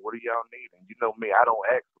y'all want? What do y'all need? And you know me, I don't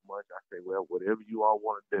ask for much. I say, well, whatever you all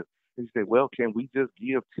want to do. And she said, well, can we just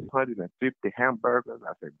give 250 hamburgers?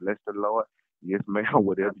 I said, bless the Lord. Yes, ma'am,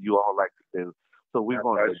 whatever you all like to do. So we're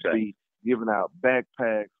going to be giving out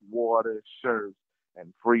backpacks, water, shirts,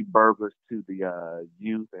 and free burgers to the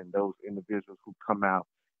youth and those individuals who come out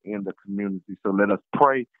in the community. So let us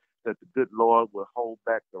pray that the good Lord will hold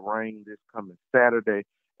back the rain this coming Saturday.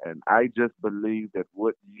 And I just believe that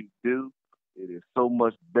what you do, it is so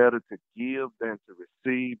much better to give than to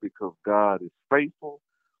receive because God is faithful.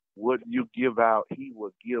 What you give out, he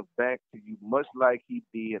will give back to you, much like he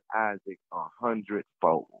did Isaac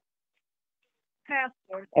 100-fold.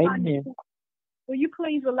 Pastor, Amen. will you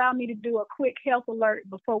please allow me to do a quick health alert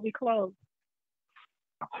before we close?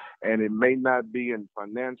 And it may not be in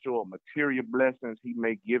financial or material blessings. He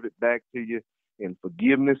may give it back to you in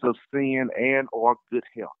forgiveness of sin and or good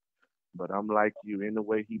health. But I'm like you. In the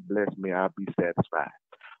way he blessed me, I'll be satisfied.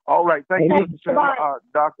 All right. Thank you,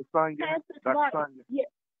 Dr. Sonia. Dr. Sonia.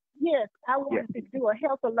 Yes, I wanted to do a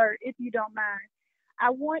health alert, if you don't mind. I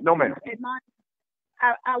want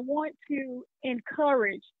to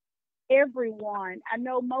encourage everyone. I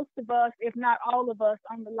know most of us, if not all of us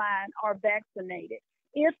on the line, are vaccinated.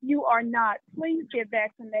 If you are not, please get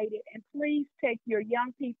vaccinated and please take your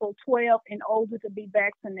young people 12 and older to be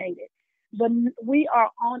vaccinated. We are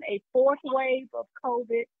on a fourth wave of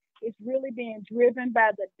COVID. It's really being driven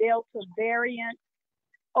by the Delta variant.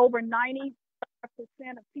 Over 95%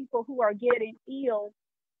 of people who are getting ill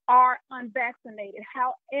are unvaccinated.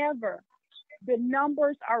 However, the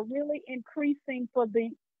numbers are really increasing for the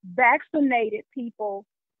vaccinated people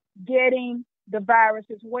getting the virus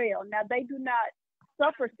as well. Now, they do not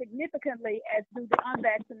suffer significantly as do the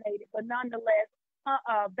unvaccinated, but nonetheless,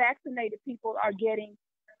 vaccinated people are getting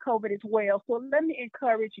COVID as well. So let me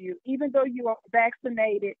encourage you, even though you are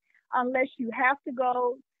vaccinated, unless you have to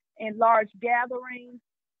go in large gatherings,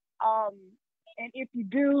 and if you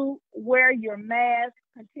do, wear your mask,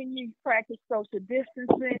 continue to practice social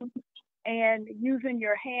distancing, and using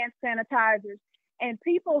your hand sanitizers. And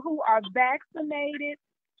people who are vaccinated,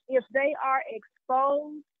 if they are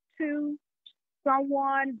exposed to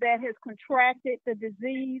someone that has contracted the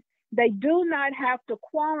disease, they do not have to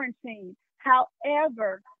quarantine.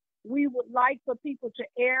 However, we would like for people to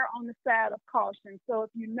err on the side of caution. So if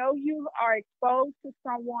you know you are exposed to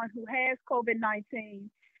someone who has COVID-19,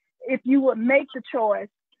 if you would make the choice,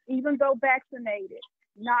 even though vaccinated,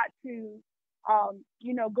 not to,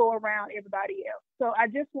 go around everybody else. So I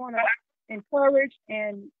just want to encourage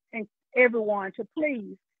and everyone to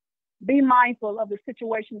please be mindful of the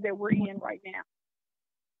situation that we're in right now.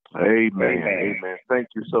 Amen. Amen. Thank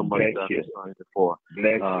you so much, Dr. Sonia, for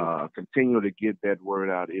continuing to get that word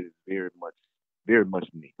out. It is very much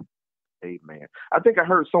needed. Amen. I think I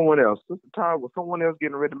heard someone else. Sister Todd, was someone else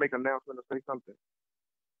getting ready to make an announcement or say something?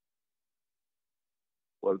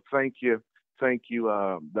 Well, thank you. Thank you,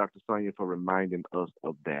 Dr. Sonia, for reminding us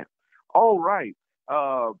of that. All right.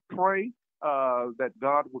 Pray that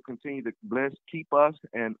God will continue to bless, keep us,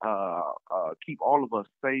 and keep all of us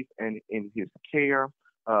safe and in His care.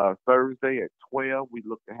 Thursday at 12, we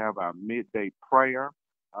look to have our midday prayer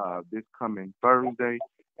this coming Thursday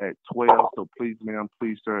at 12. So please, ma'am,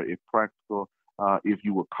 please, sir, if practical, if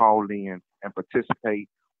you will call in and participate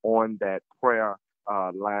on that prayer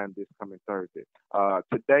line this coming Thursday.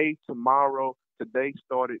 Today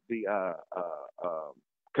started the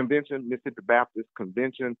convention, Mississippi Baptist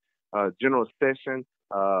Convention, general session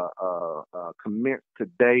commenced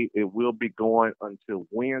today. It will be going until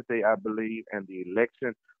Wednesday, I believe, and the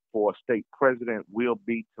election for state president will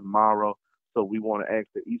be tomorrow. So we want to ask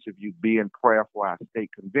that each of you be in prayer for our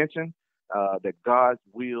state convention, that God's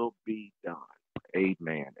will be done.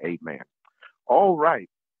 Amen. Amen. All right.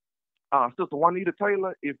 Sister Juanita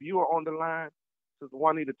Taylor, if you are on the line, Sister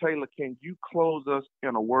Juanita Taylor, can you close us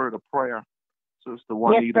in a word of prayer? Sister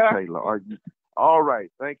Juanita Taylor, are you? All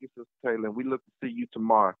right. Thank you, Sister Taylor. And we look to see you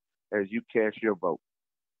tomorrow as you cast your vote.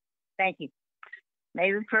 Thank you.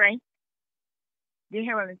 May we pray? Dear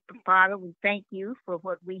Heavenly Father, we thank you for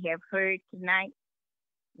what we have heard tonight.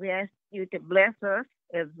 We ask you to bless us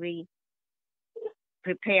as we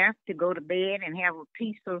prepare to go to bed and have a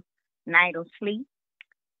peaceful night of sleep.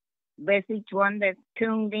 Bless each one that's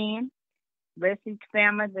tuned in. Bless each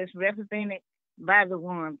family that's represented by the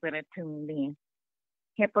ones that are tuned in.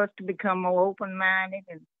 Help us to become more open-minded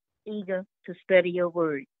and eager to study your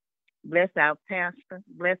word. Bless our pastor,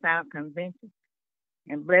 bless our convention,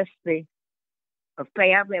 and bless the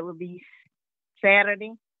affair that will be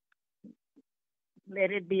Saturday.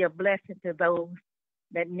 Let it be a blessing to those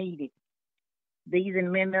that need it. These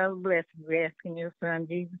and many other blessings we ask in your Son,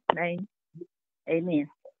 Jesus' name. Amen.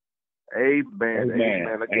 Amen.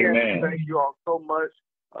 Amen. Again, thank you all so much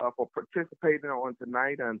for participating on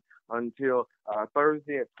tonight. And until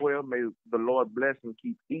Thursday at 12, may the Lord bless and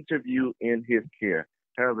keep each of you in His care.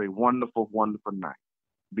 Have a wonderful, wonderful night.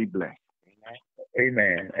 Be blessed.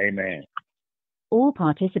 Amen. Amen. All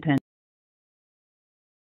participants